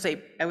 and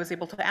I was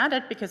able to add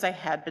it because I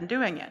had been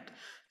doing it.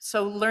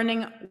 So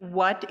learning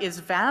what is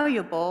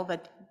valuable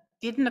that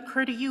didn't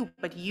occur to you,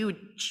 but you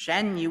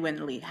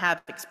genuinely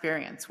have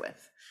experience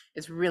with,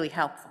 is really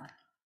helpful.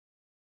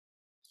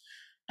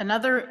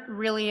 Another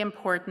really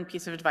important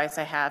piece of advice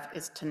I have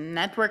is to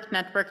network,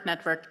 network,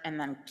 network, and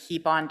then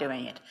keep on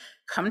doing it.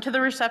 Come to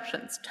the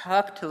receptions,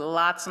 talk to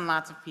lots and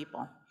lots of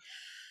people.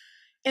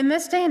 In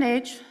this day and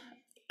age,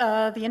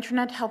 the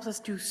internet helps us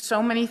do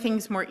so many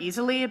things more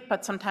easily,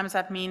 but sometimes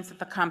that means that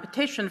the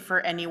competition for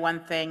any one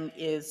thing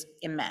is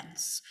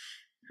immense.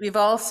 We've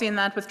all seen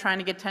that with trying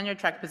to get tenure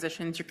track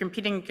positions. You're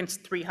competing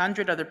against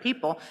 300 other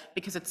people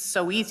because it's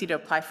so easy to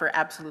apply for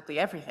absolutely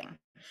everything.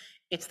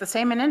 It's the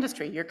same in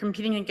industry. You're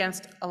competing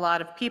against a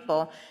lot of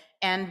people.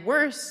 And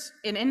worse,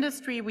 in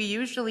industry, we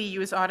usually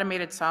use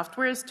automated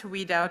softwares to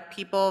weed out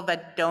people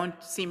that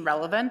don't seem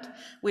relevant.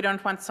 We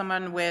don't want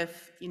someone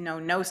with,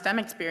 no STEM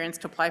experience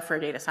to apply for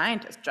a data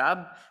scientist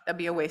job. That'd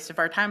be a waste of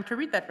our time to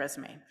read that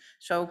resume.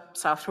 So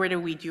software to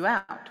weed you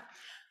out.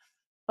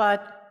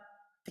 But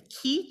the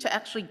key to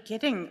actually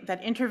getting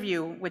that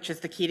interview, which is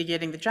the key to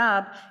getting the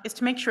job, is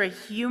to make sure a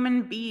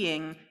human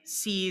being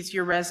sees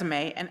your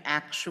resume and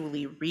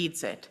actually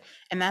reads it.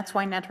 And that's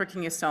why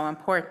networking is so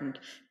important.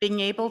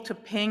 Being able to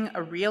ping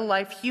a real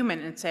life human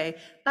and say,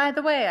 by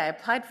the way, I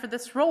applied for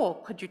this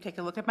role. Could you take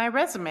a look at my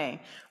resume?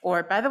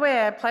 Or by the way,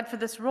 I applied for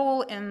this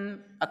role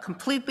in a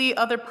completely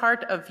other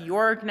part of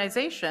your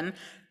organization.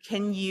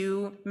 Can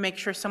you make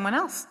sure someone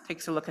else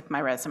takes a look at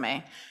my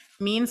resume?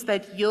 Means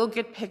that you'll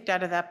get picked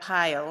out of that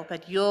pile,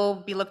 that you'll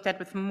be looked at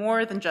with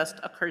more than just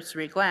a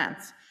cursory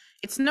glance.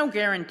 It's no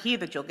guarantee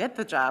that you'll get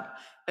the job,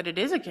 but it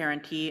is a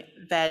guarantee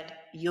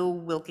that you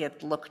will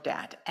get looked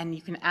at, and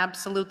you can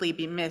absolutely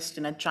be missed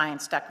in a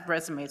giant stack of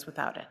resumes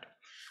without it.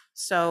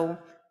 So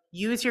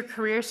use your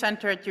career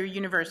center at your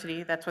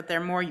university. That's what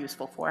they're more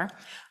useful for.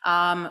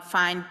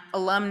 Find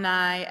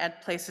alumni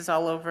at places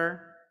all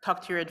over.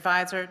 Talk to your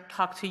advisor,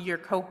 talk to your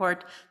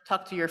cohort,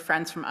 talk to your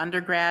friends from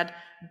undergrad,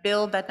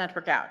 build that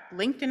network out.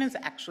 LinkedIn is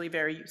actually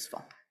very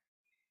useful.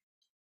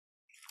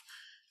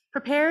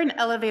 Prepare an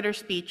elevator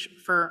speech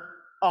for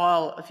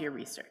all of your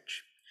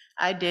research.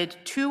 I did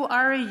 2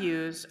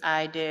 RAUs,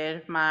 I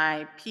did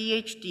my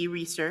PhD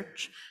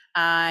research,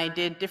 I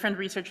did different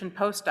research in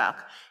postdoc,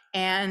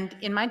 and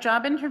in my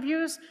job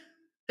interviews,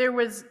 there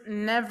was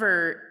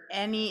never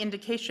any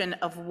indication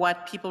of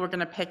what people were going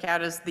to pick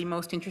out as the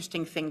most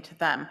interesting thing to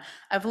them.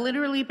 I've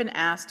literally been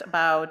asked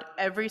about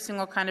every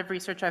single kind of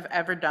research I've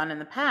ever done in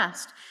the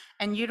past,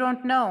 and you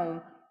don't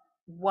know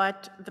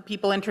what the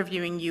people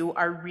interviewing you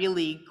are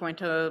really going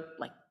to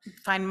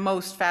find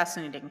most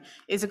fascinating.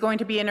 Is it going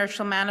to be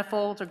inertial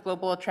manifolds or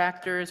global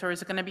attractors, or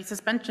is it going to be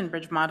suspension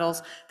bridge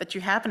models that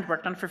you haven't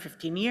worked on for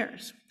 15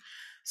 years?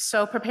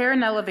 So prepare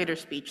an elevator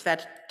speech,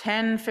 that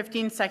 10,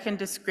 15-second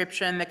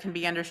description that can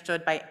be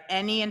understood by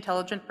any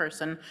intelligent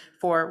person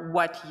for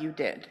what you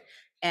did.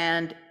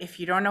 And if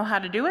you don't know how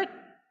to do it,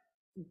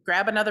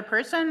 grab another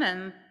person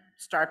and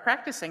start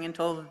practicing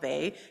until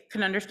they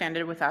can understand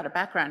it without a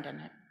background in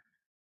it.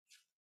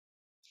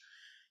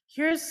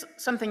 Here's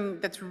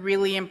something that's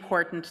really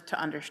important to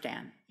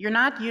understand. You're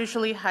not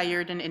usually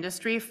hired in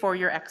industry for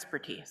your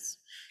expertise.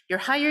 You're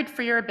hired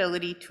for your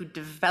ability to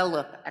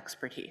develop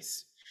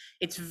expertise.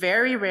 It's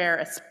very rare,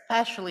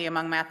 especially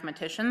among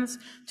mathematicians,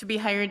 to be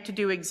hired to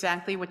do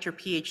exactly what your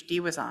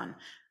PhD was on.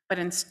 But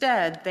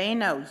instead, they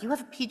know you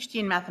have a PhD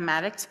in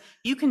mathematics,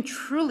 you can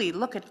truly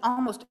look at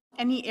almost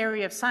any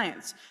area of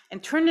science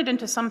and turn it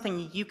into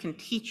something you can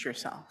teach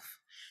yourself.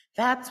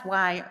 That's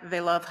why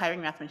they love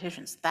hiring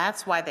mathematicians.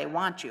 That's why they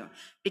want you,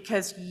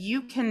 because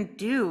you can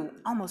do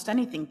almost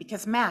anything,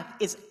 because math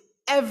is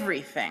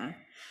everything.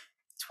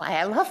 That's why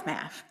I love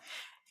math.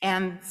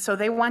 And so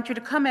they want you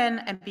to come in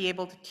and be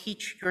able to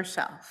teach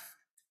yourself.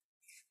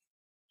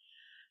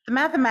 The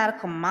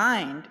mathematical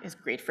mind is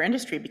great for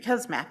industry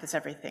because math is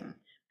everything.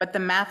 But the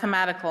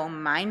mathematical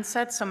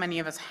mindset so many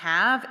of us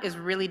have is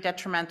really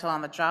detrimental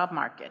on the job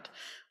market.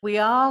 We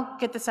all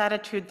get this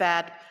attitude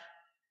that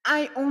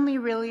I only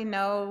really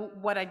know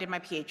what I did my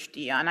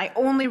PhD on. I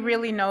only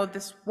really know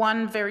this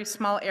one very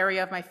small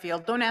area of my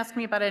field. Don't ask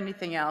me about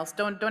anything else.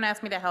 Don't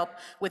ask me to help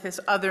with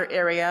this other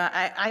area.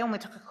 I only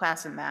took a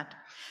class in that.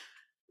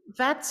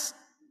 That's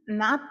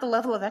not the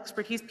level of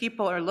expertise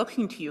people are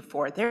looking to you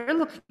for. They're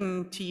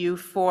looking to you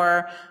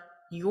for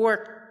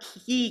your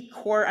key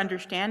core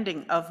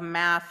understanding of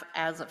math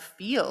as a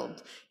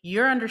field.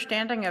 Your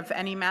understanding of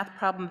any math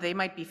problem they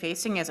might be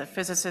facing as a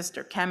physicist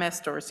or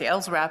chemist or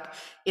sales rep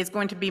is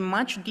going to be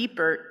much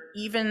deeper,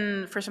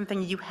 even for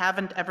something you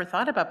haven't ever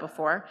thought about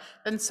before,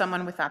 than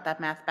someone without that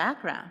math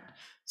background.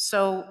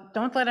 So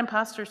don't let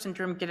imposter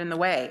syndrome get in the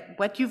way.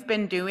 What you've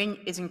been doing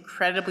is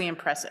incredibly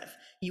impressive.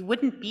 You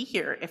wouldn't be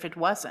here if it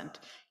wasn't.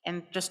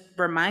 And just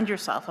remind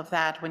yourself of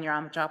that when you're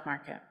on the job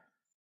market.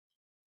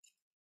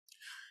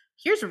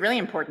 Here's a really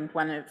important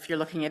one if you're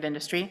looking at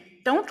industry.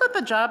 Don't let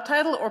the job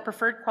title or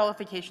preferred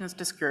qualifications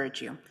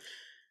discourage you.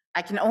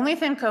 I can only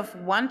think of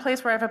one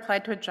place where I've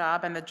applied to a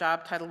job and the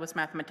job title was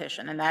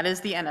mathematician, and that is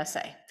the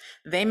NSA.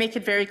 They make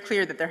it very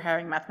clear that they're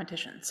hiring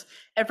mathematicians.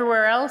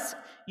 Everywhere else,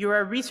 you're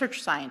a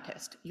research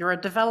scientist, you're a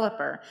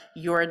developer,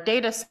 you're a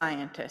data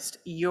scientist,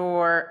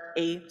 you're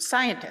a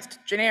scientist,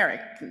 generic,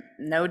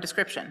 no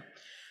description.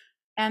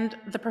 And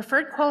the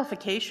preferred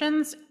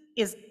qualifications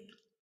is,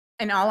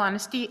 in all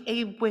honesty,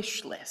 a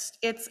wish list.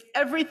 It's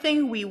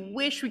everything we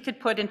wish we could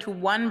put into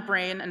one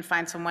brain and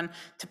find someone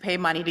to pay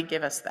money to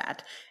give us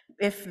that.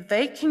 If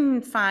they can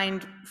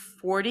find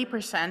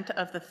 40%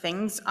 of the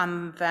things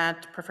on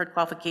that preferred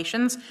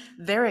qualifications,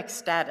 they're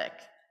ecstatic.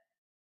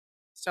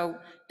 So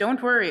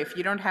don't worry if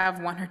you don't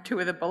have one or two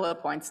of the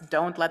bullet points,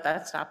 don't let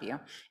that stop you.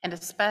 And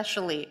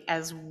especially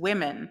as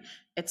women,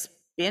 it's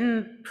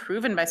been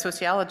proven by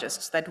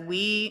sociologists that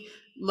we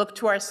look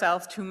to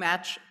ourselves to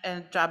match a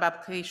job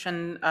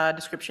application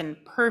description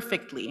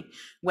perfectly,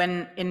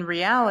 when in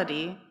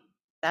reality,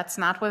 that's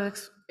not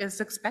what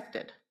is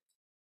expected.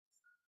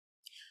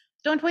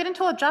 Don't wait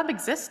until a job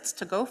exists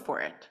to go for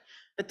it.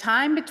 The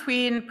time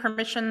between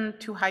permission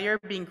to hire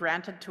being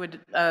granted to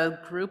a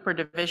group or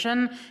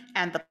division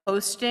and the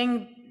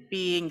posting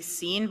being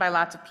seen by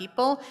lots of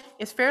people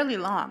is fairly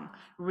long.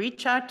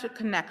 Reach out to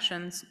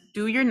connections,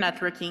 do your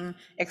networking,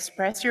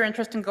 express your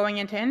interest in going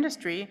into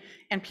industry,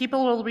 and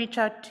people will reach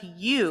out to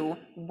you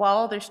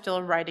while they're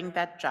still writing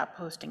that job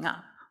posting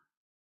up.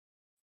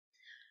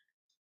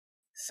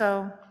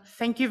 So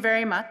thank you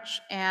very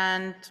much.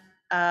 And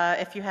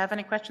if you have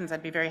any questions,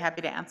 I'd be very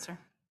happy to answer.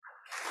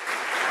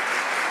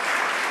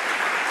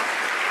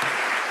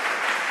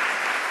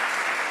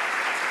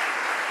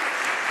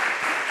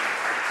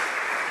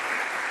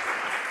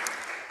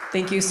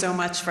 Thank you so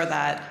much for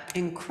that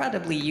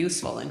incredibly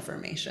useful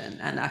information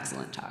and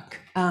excellent talk.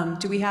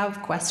 Do we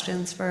have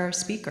questions for our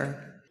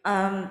speaker?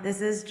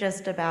 This is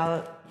just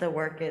about the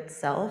work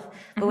itself,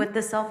 but with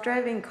the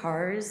self-driving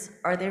cars,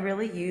 are they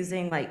really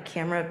using like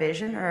camera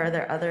vision, or are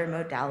there other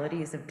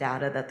modalities of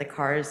data that the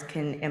cars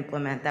can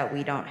implement that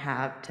we don't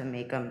have to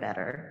make them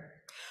better?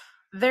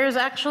 There's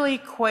actually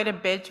quite a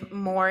bit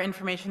more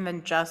information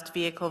than just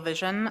vehicle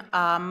vision.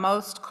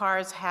 Most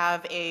cars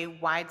have a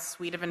wide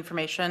suite of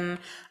information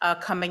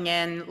coming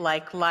in,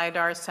 like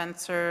LiDAR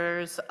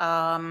sensors.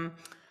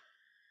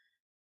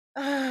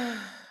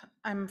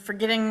 I'm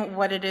forgetting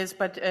what it is,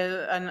 but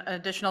an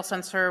additional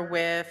sensor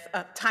with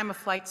time of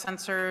flight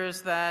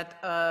sensors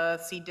that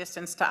see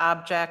distance to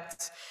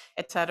objects,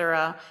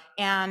 etc.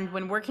 And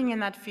when working in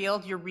that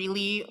field, you're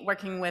really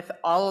working with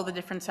all of the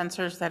different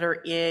sensors that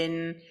are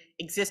in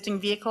existing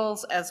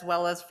vehicles, as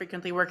well as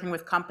frequently working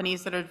with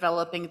companies that are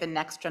developing the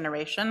next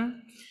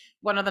generation.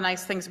 One of the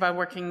nice things about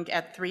working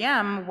at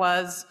 3M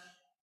was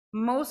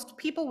most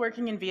people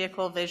working in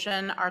vehicle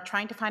vision are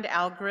trying to find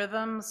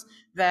algorithms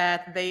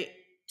that they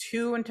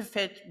tune to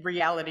fit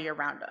reality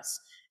around us.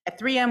 At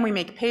 3M, we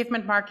make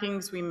pavement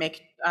markings, we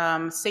make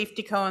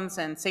safety cones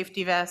and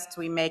safety vests,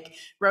 we make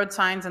road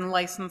signs and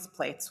license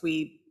plates.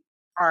 We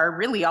are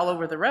really all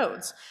over the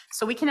roads.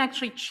 So we can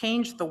actually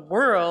change the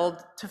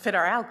world to fit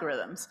our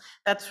algorithms.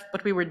 That's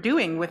what we were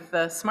doing with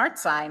the smart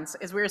signs,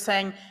 is we were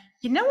saying,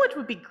 you know what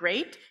would be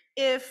great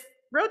if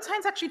road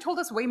signs actually told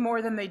us way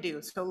more than they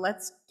do, so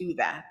let's do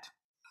that.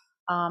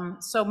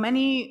 So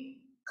many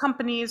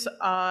companies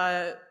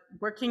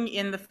working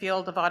in the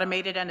field of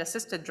automated and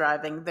assisted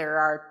driving, there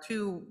are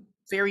two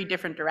very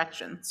different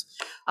directions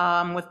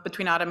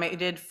between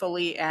automated,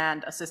 fully,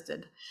 and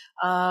assisted.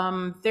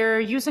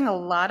 They're using a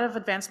lot of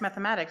advanced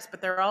mathematics,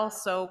 but they're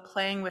also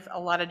playing with a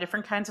lot of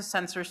different kinds of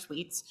sensor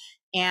suites,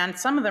 and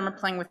some of them are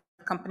playing with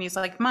companies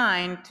like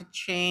mine to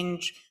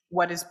change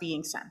what is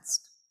being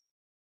sensed.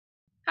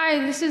 Hi,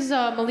 this is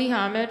Mali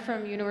Ahmed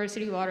from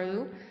University of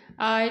Waterloo.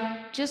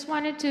 I just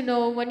wanted to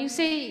know, when you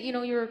say,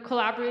 you're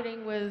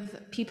collaborating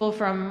with people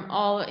from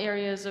all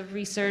areas of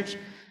research,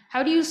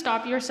 how do you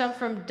stop yourself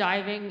from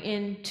diving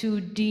in too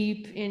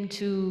deep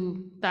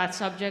into that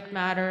subject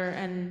matter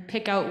and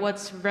pick out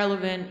what's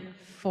relevant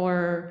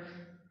for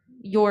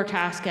your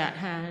task at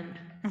hand?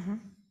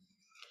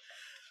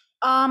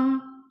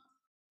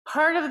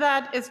 Part of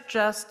that is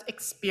just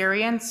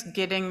experience,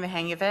 getting the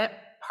hang of it.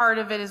 Part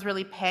of it is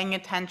really paying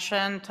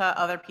attention to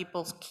other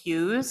people's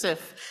cues.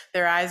 If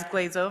their eyes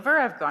glaze over,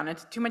 I've gone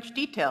into too much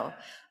detail.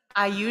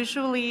 I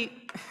usually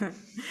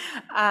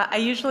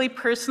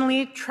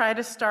personally try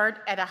to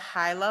start at a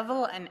high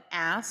level and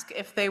ask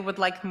if they would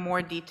like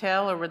more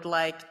detail or would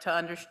like to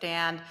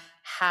understand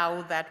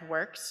how that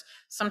works.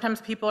 Sometimes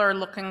people are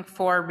looking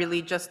for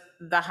really just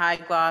the high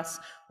gloss,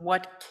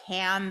 what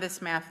can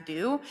this math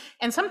do?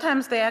 And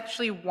sometimes they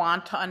actually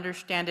want to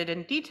understand it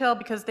in detail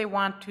because they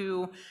want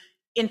to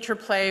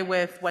interplay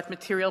with what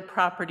material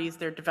properties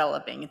they're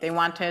developing. They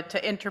want it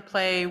to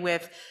interplay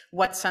with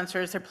what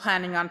sensors they're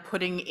planning on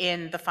putting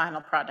in the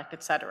final product,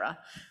 etc.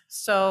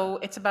 So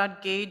it's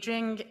about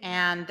gauging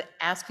and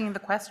asking the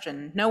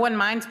question. No one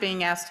minds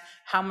being asked,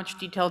 how much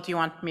detail do you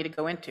want me to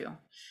go into?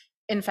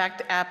 In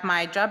fact, at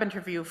my job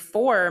interview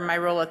for my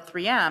role at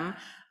 3M,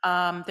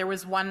 there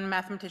was one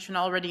mathematician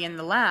already in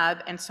the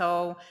lab, and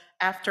so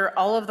After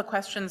all of the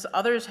questions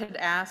others had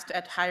asked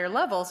at higher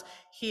levels,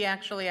 he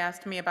actually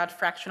asked me about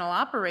fractional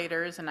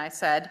operators, and I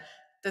said,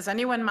 does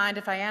anyone mind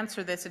if I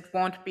answer this? It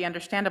won't be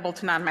understandable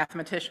to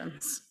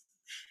non-mathematicians.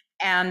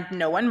 And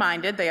no one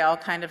minded. They all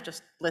kind of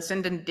just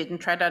listened and didn't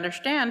try to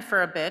understand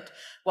for a bit,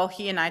 while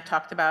he and I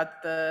talked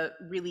about the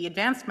really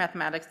advanced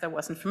mathematics that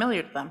wasn't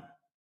familiar to them.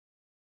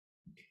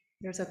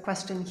 There's a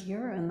question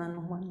here and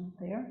then one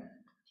there.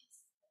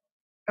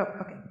 Oh,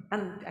 okay,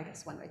 and I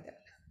guess one right there.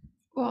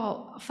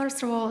 Well,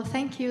 first of all,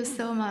 thank you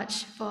so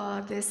much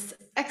for this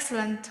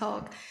excellent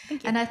talk.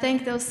 And I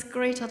think those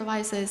great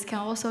advices can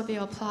also be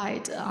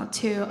applied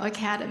to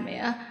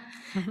academia.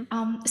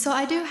 So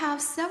I do have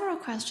several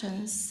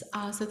questions.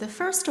 So the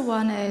first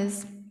one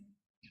is,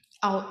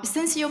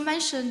 since you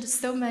mentioned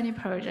so many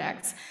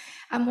projects,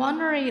 I'm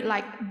wondering,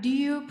 like, do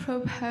you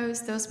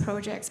propose those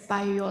projects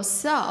by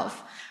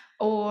yourself,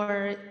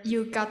 or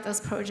you got those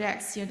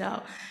projects,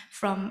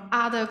 from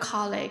other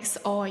colleagues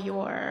or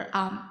your,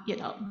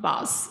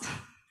 boss?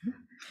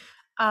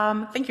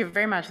 Thank you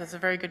very much. That's a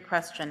very good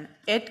question.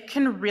 It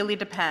can really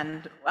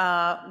depend.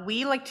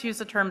 We like to use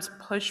the terms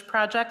push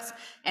projects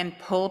and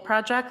pull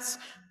projects.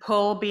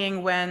 Pull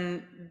being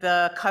when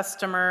the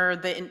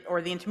customer,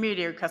 or the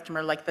intermediary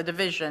customer, like the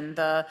division,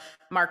 the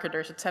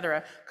marketers, et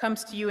cetera,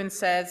 comes to you and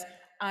says,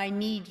 I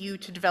need you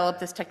to develop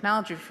this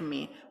technology for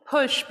me.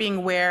 Push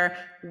being where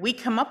we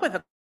come up with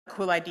a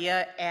cool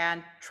idea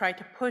and try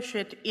to push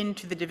it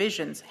into the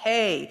divisions.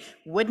 Hey,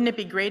 wouldn't it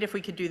be great if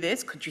we could do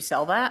this? Could you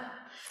sell that?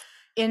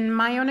 In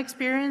my own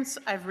experience,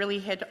 I've really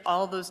hit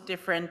all those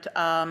different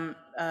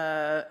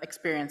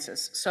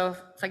experiences. So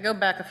if I go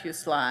back a few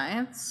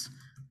slides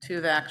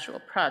to the actual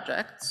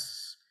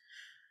projects.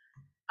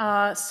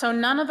 So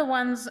none of the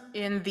ones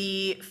in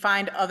the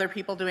find other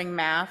people doing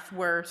math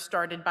were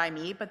started by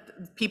me,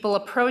 but people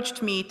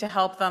approached me to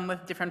help them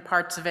with different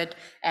parts of it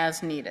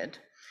as needed.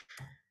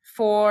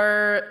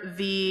 For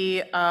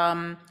the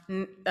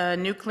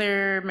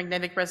nuclear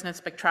magnetic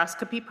resonance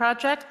spectroscopy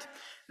project,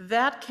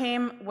 that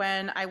came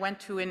when I went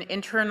to an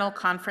internal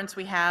conference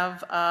we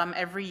have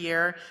every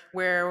year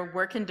where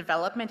work and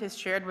development is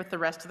shared with the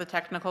rest of the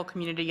technical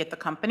community at the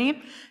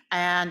company.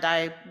 And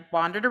I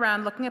wandered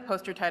around looking at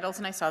poster titles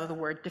and I saw the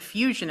word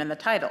diffusion in the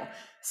title.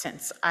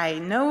 Since I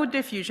know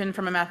diffusion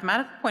from a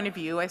mathematical point of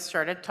view, I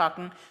started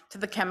talking to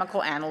the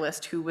chemical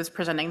analyst who was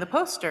presenting the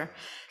poster.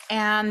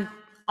 And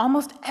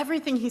almost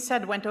everything he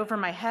said went over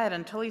my head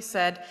until he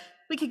said,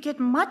 we could get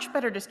much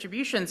better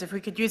distributions if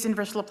we could use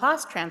inverse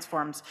Laplace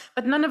transforms,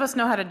 but none of us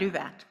know how to do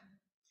that.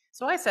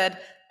 So I said,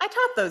 I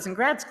taught those in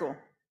grad school.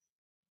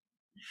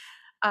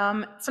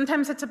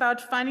 Sometimes it's about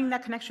finding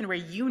that connection where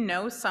you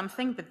know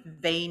something that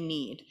they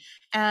need.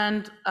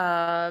 And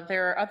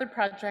there are other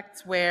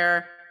projects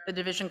where the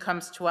division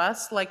comes to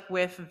us, like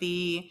with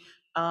the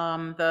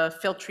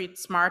Filtrete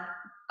Smart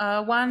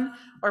one,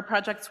 or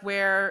projects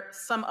where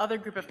some other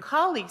group of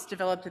colleagues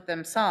developed it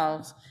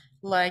themselves,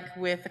 like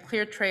with the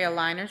Clear Tray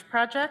Aligners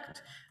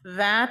project.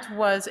 That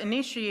was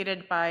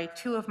initiated by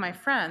two of my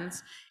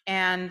friends,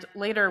 and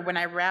later when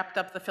I wrapped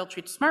up the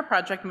Filtrete Smart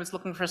project and was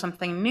looking for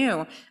something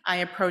new, I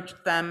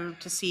approached them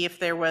to see if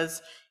there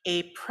was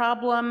a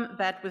problem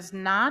that was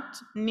not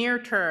near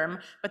term,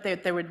 but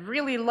they would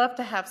really love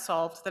to have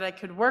solved that I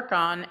could work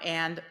on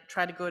and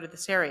try to go to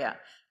this area.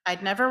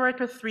 I'd never worked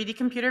with 3D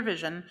computer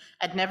vision.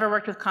 I'd never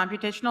worked with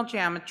computational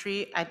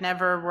geometry. I'd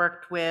never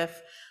worked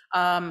with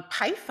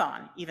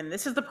Python, even.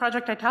 This is the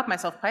project I taught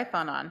myself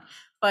Python on.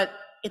 But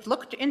it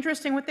looked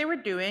interesting what they were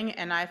doing,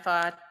 and I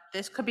thought,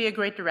 this could be a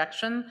great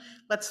direction.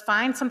 Let's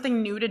find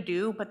something new to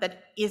do, but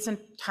that isn't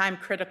time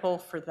critical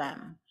for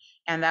them.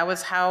 And that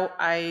was how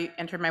I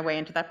entered my way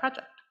into that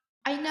project.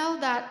 I know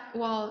that,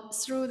 well,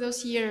 through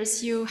those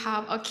years, you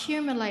have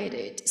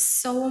accumulated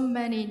so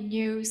many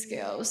new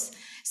skills.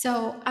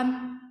 So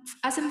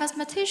as a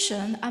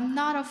mathematician, I'm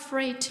not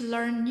afraid to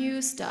learn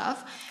new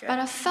stuff, but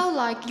I felt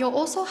like you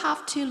also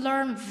have to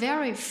learn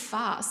very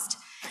fast.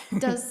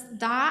 Does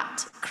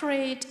that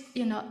create,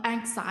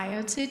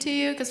 anxiety to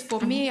you? Because for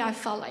me, I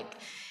felt like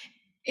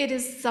it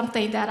is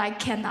something that I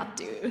cannot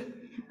do.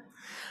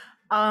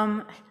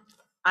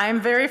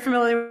 I'm very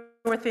familiar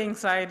with the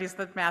anxieties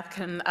that math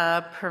can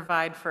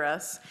provide for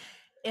us.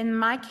 In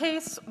my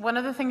case, one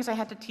of the things I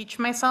had to teach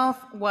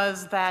myself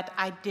was that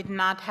I did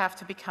not have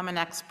to become an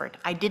expert.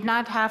 I did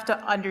not have to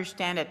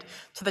understand it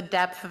to the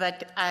depth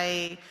that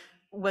I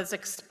was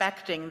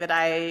expecting, that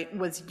I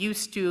was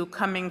used to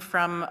coming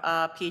from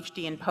a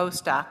PhD and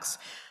postdocs.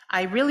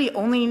 I really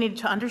only needed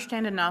to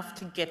understand enough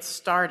to get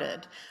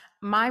started.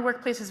 My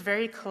workplace is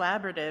very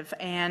collaborative,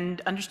 and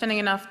understanding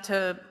enough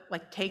to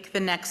take the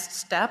next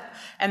step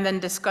and then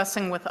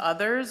discussing with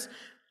others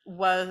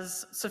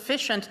was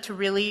sufficient to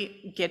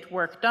really get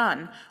work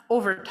done.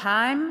 Over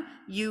time,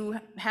 you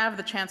have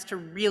the chance to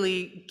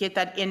really get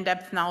that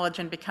in-depth knowledge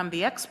and become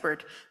the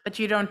expert, but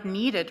you don't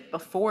need it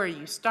before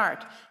you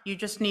start. You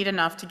just need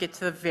enough to get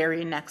to the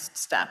very next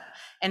step.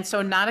 And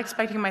so not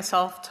expecting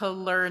myself to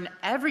learn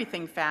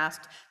everything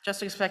fast,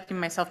 just expecting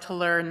myself to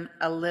learn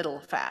a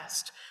little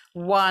fast.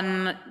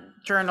 one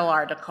journal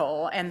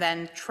article and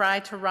then try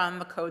to run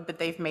the code that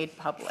they've made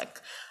public,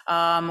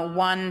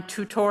 one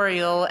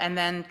tutorial and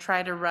then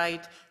try to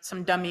write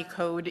some dummy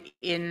code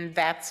in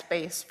that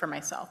space for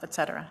myself,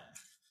 etc.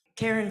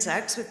 Karen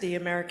Sachs with the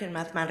American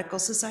Mathematical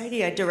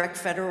Society. I direct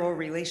federal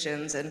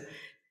relations, and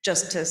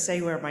just to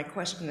say where my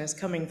question is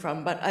coming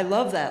from, but I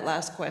love that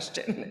last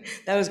question.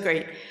 That was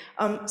great.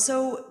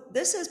 So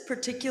this is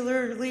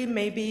particularly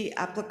maybe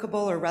applicable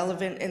or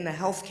relevant in the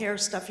healthcare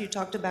stuff you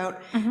talked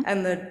about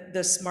and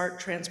the smart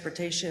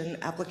transportation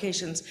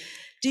applications.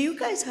 Do you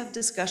guys have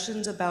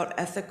discussions about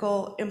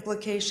ethical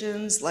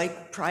implications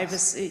like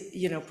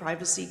privacy,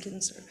 privacy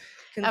concerns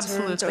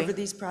Absolutely. over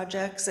these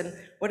projects? And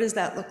what does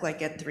that look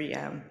like at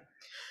 3M?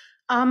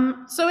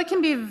 So it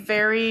can be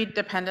very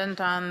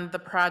dependent on the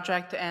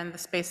project and the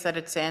space that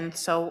it's in.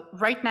 So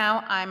right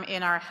now I'm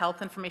in our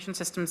Health Information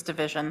Systems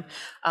division.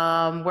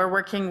 We're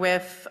working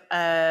with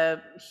a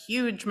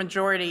huge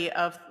majority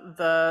of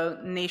the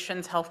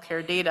nation's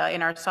healthcare data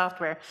in our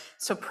software.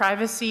 So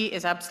privacy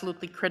is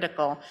absolutely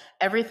critical.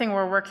 Everything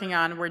we're working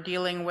on, we're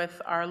dealing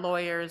with our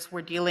lawyers,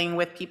 we're dealing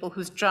with people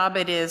whose job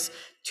it is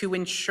to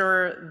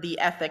ensure the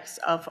ethics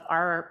of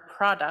our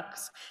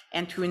products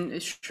and to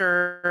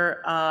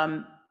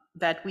ensure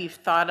that we've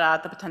thought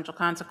out the potential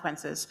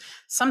consequences.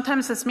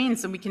 Sometimes this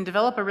means that we can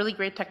develop a really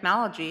great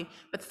technology,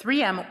 but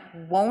 3M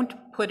won't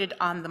put it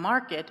on the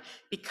market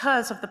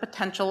because of the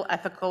potential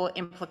ethical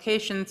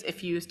implications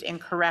if used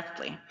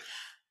incorrectly.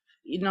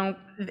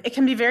 It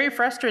can be very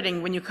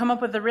frustrating when you come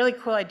up with a really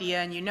cool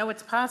idea and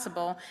it's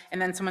possible, and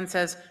then someone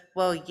says,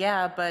 well,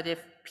 yeah, but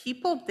if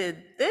people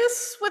did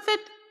this with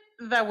it,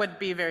 that would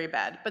be very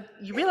bad. But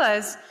you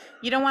realize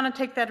you don't want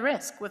to take that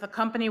risk. With a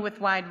company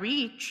with wide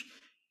reach,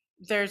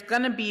 there's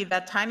going to be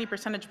that tiny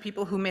percentage of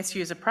people who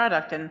misuse a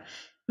product, and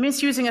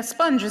misusing a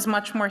sponge is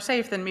much more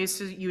safe than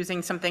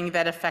misusing something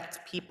that affects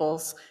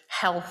people's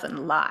health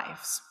and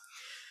lives.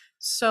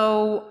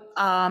 So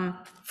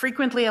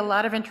frequently a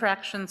lot of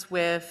interactions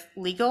with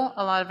legal,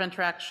 a lot of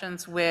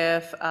interactions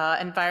with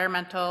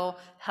environmental,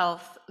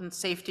 health and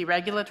safety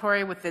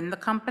regulatory within the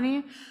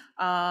company,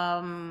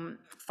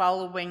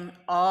 following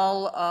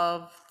all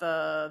of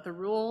the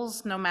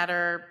rules, no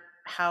matter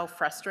how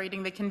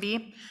frustrating they can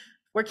be.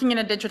 Working in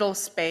a digital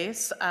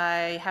space,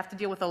 I have to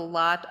deal with a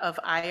lot of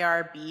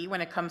IRB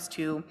when it comes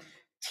to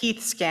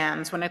teeth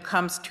scans, when it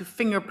comes to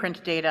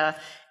fingerprint data.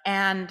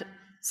 And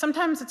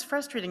sometimes it's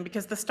frustrating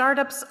because the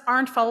startups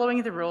aren't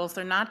following the rules,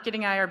 they're not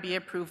getting IRB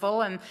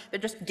approval, and they're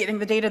just getting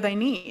the data they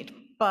need.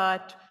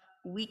 But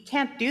we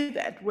can't do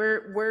that.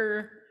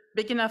 We're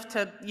big enough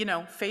to,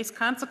 face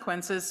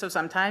consequences. So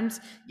sometimes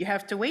you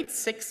have to wait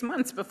 6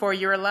 months before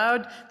you're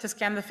allowed to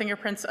scan the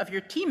fingerprints of your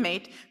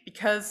teammate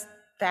because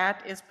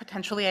that is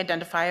potentially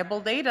identifiable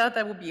data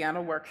that will be on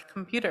a work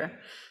computer.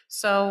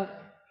 So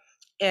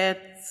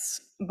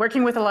it's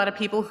working with a lot of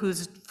people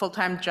whose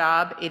full-time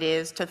job it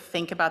is to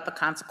think about the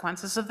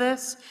consequences of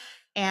this,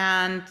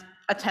 and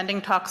attending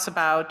talks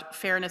about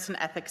fairness and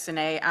ethics in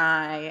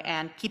AI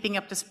and keeping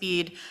up to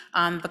speed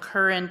on the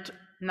current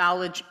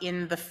knowledge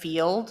in the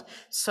field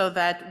so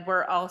that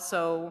we're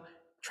also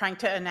trying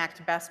to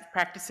enact best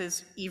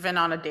practices even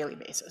on a daily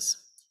basis.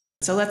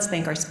 So let's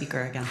thank our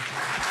speaker again.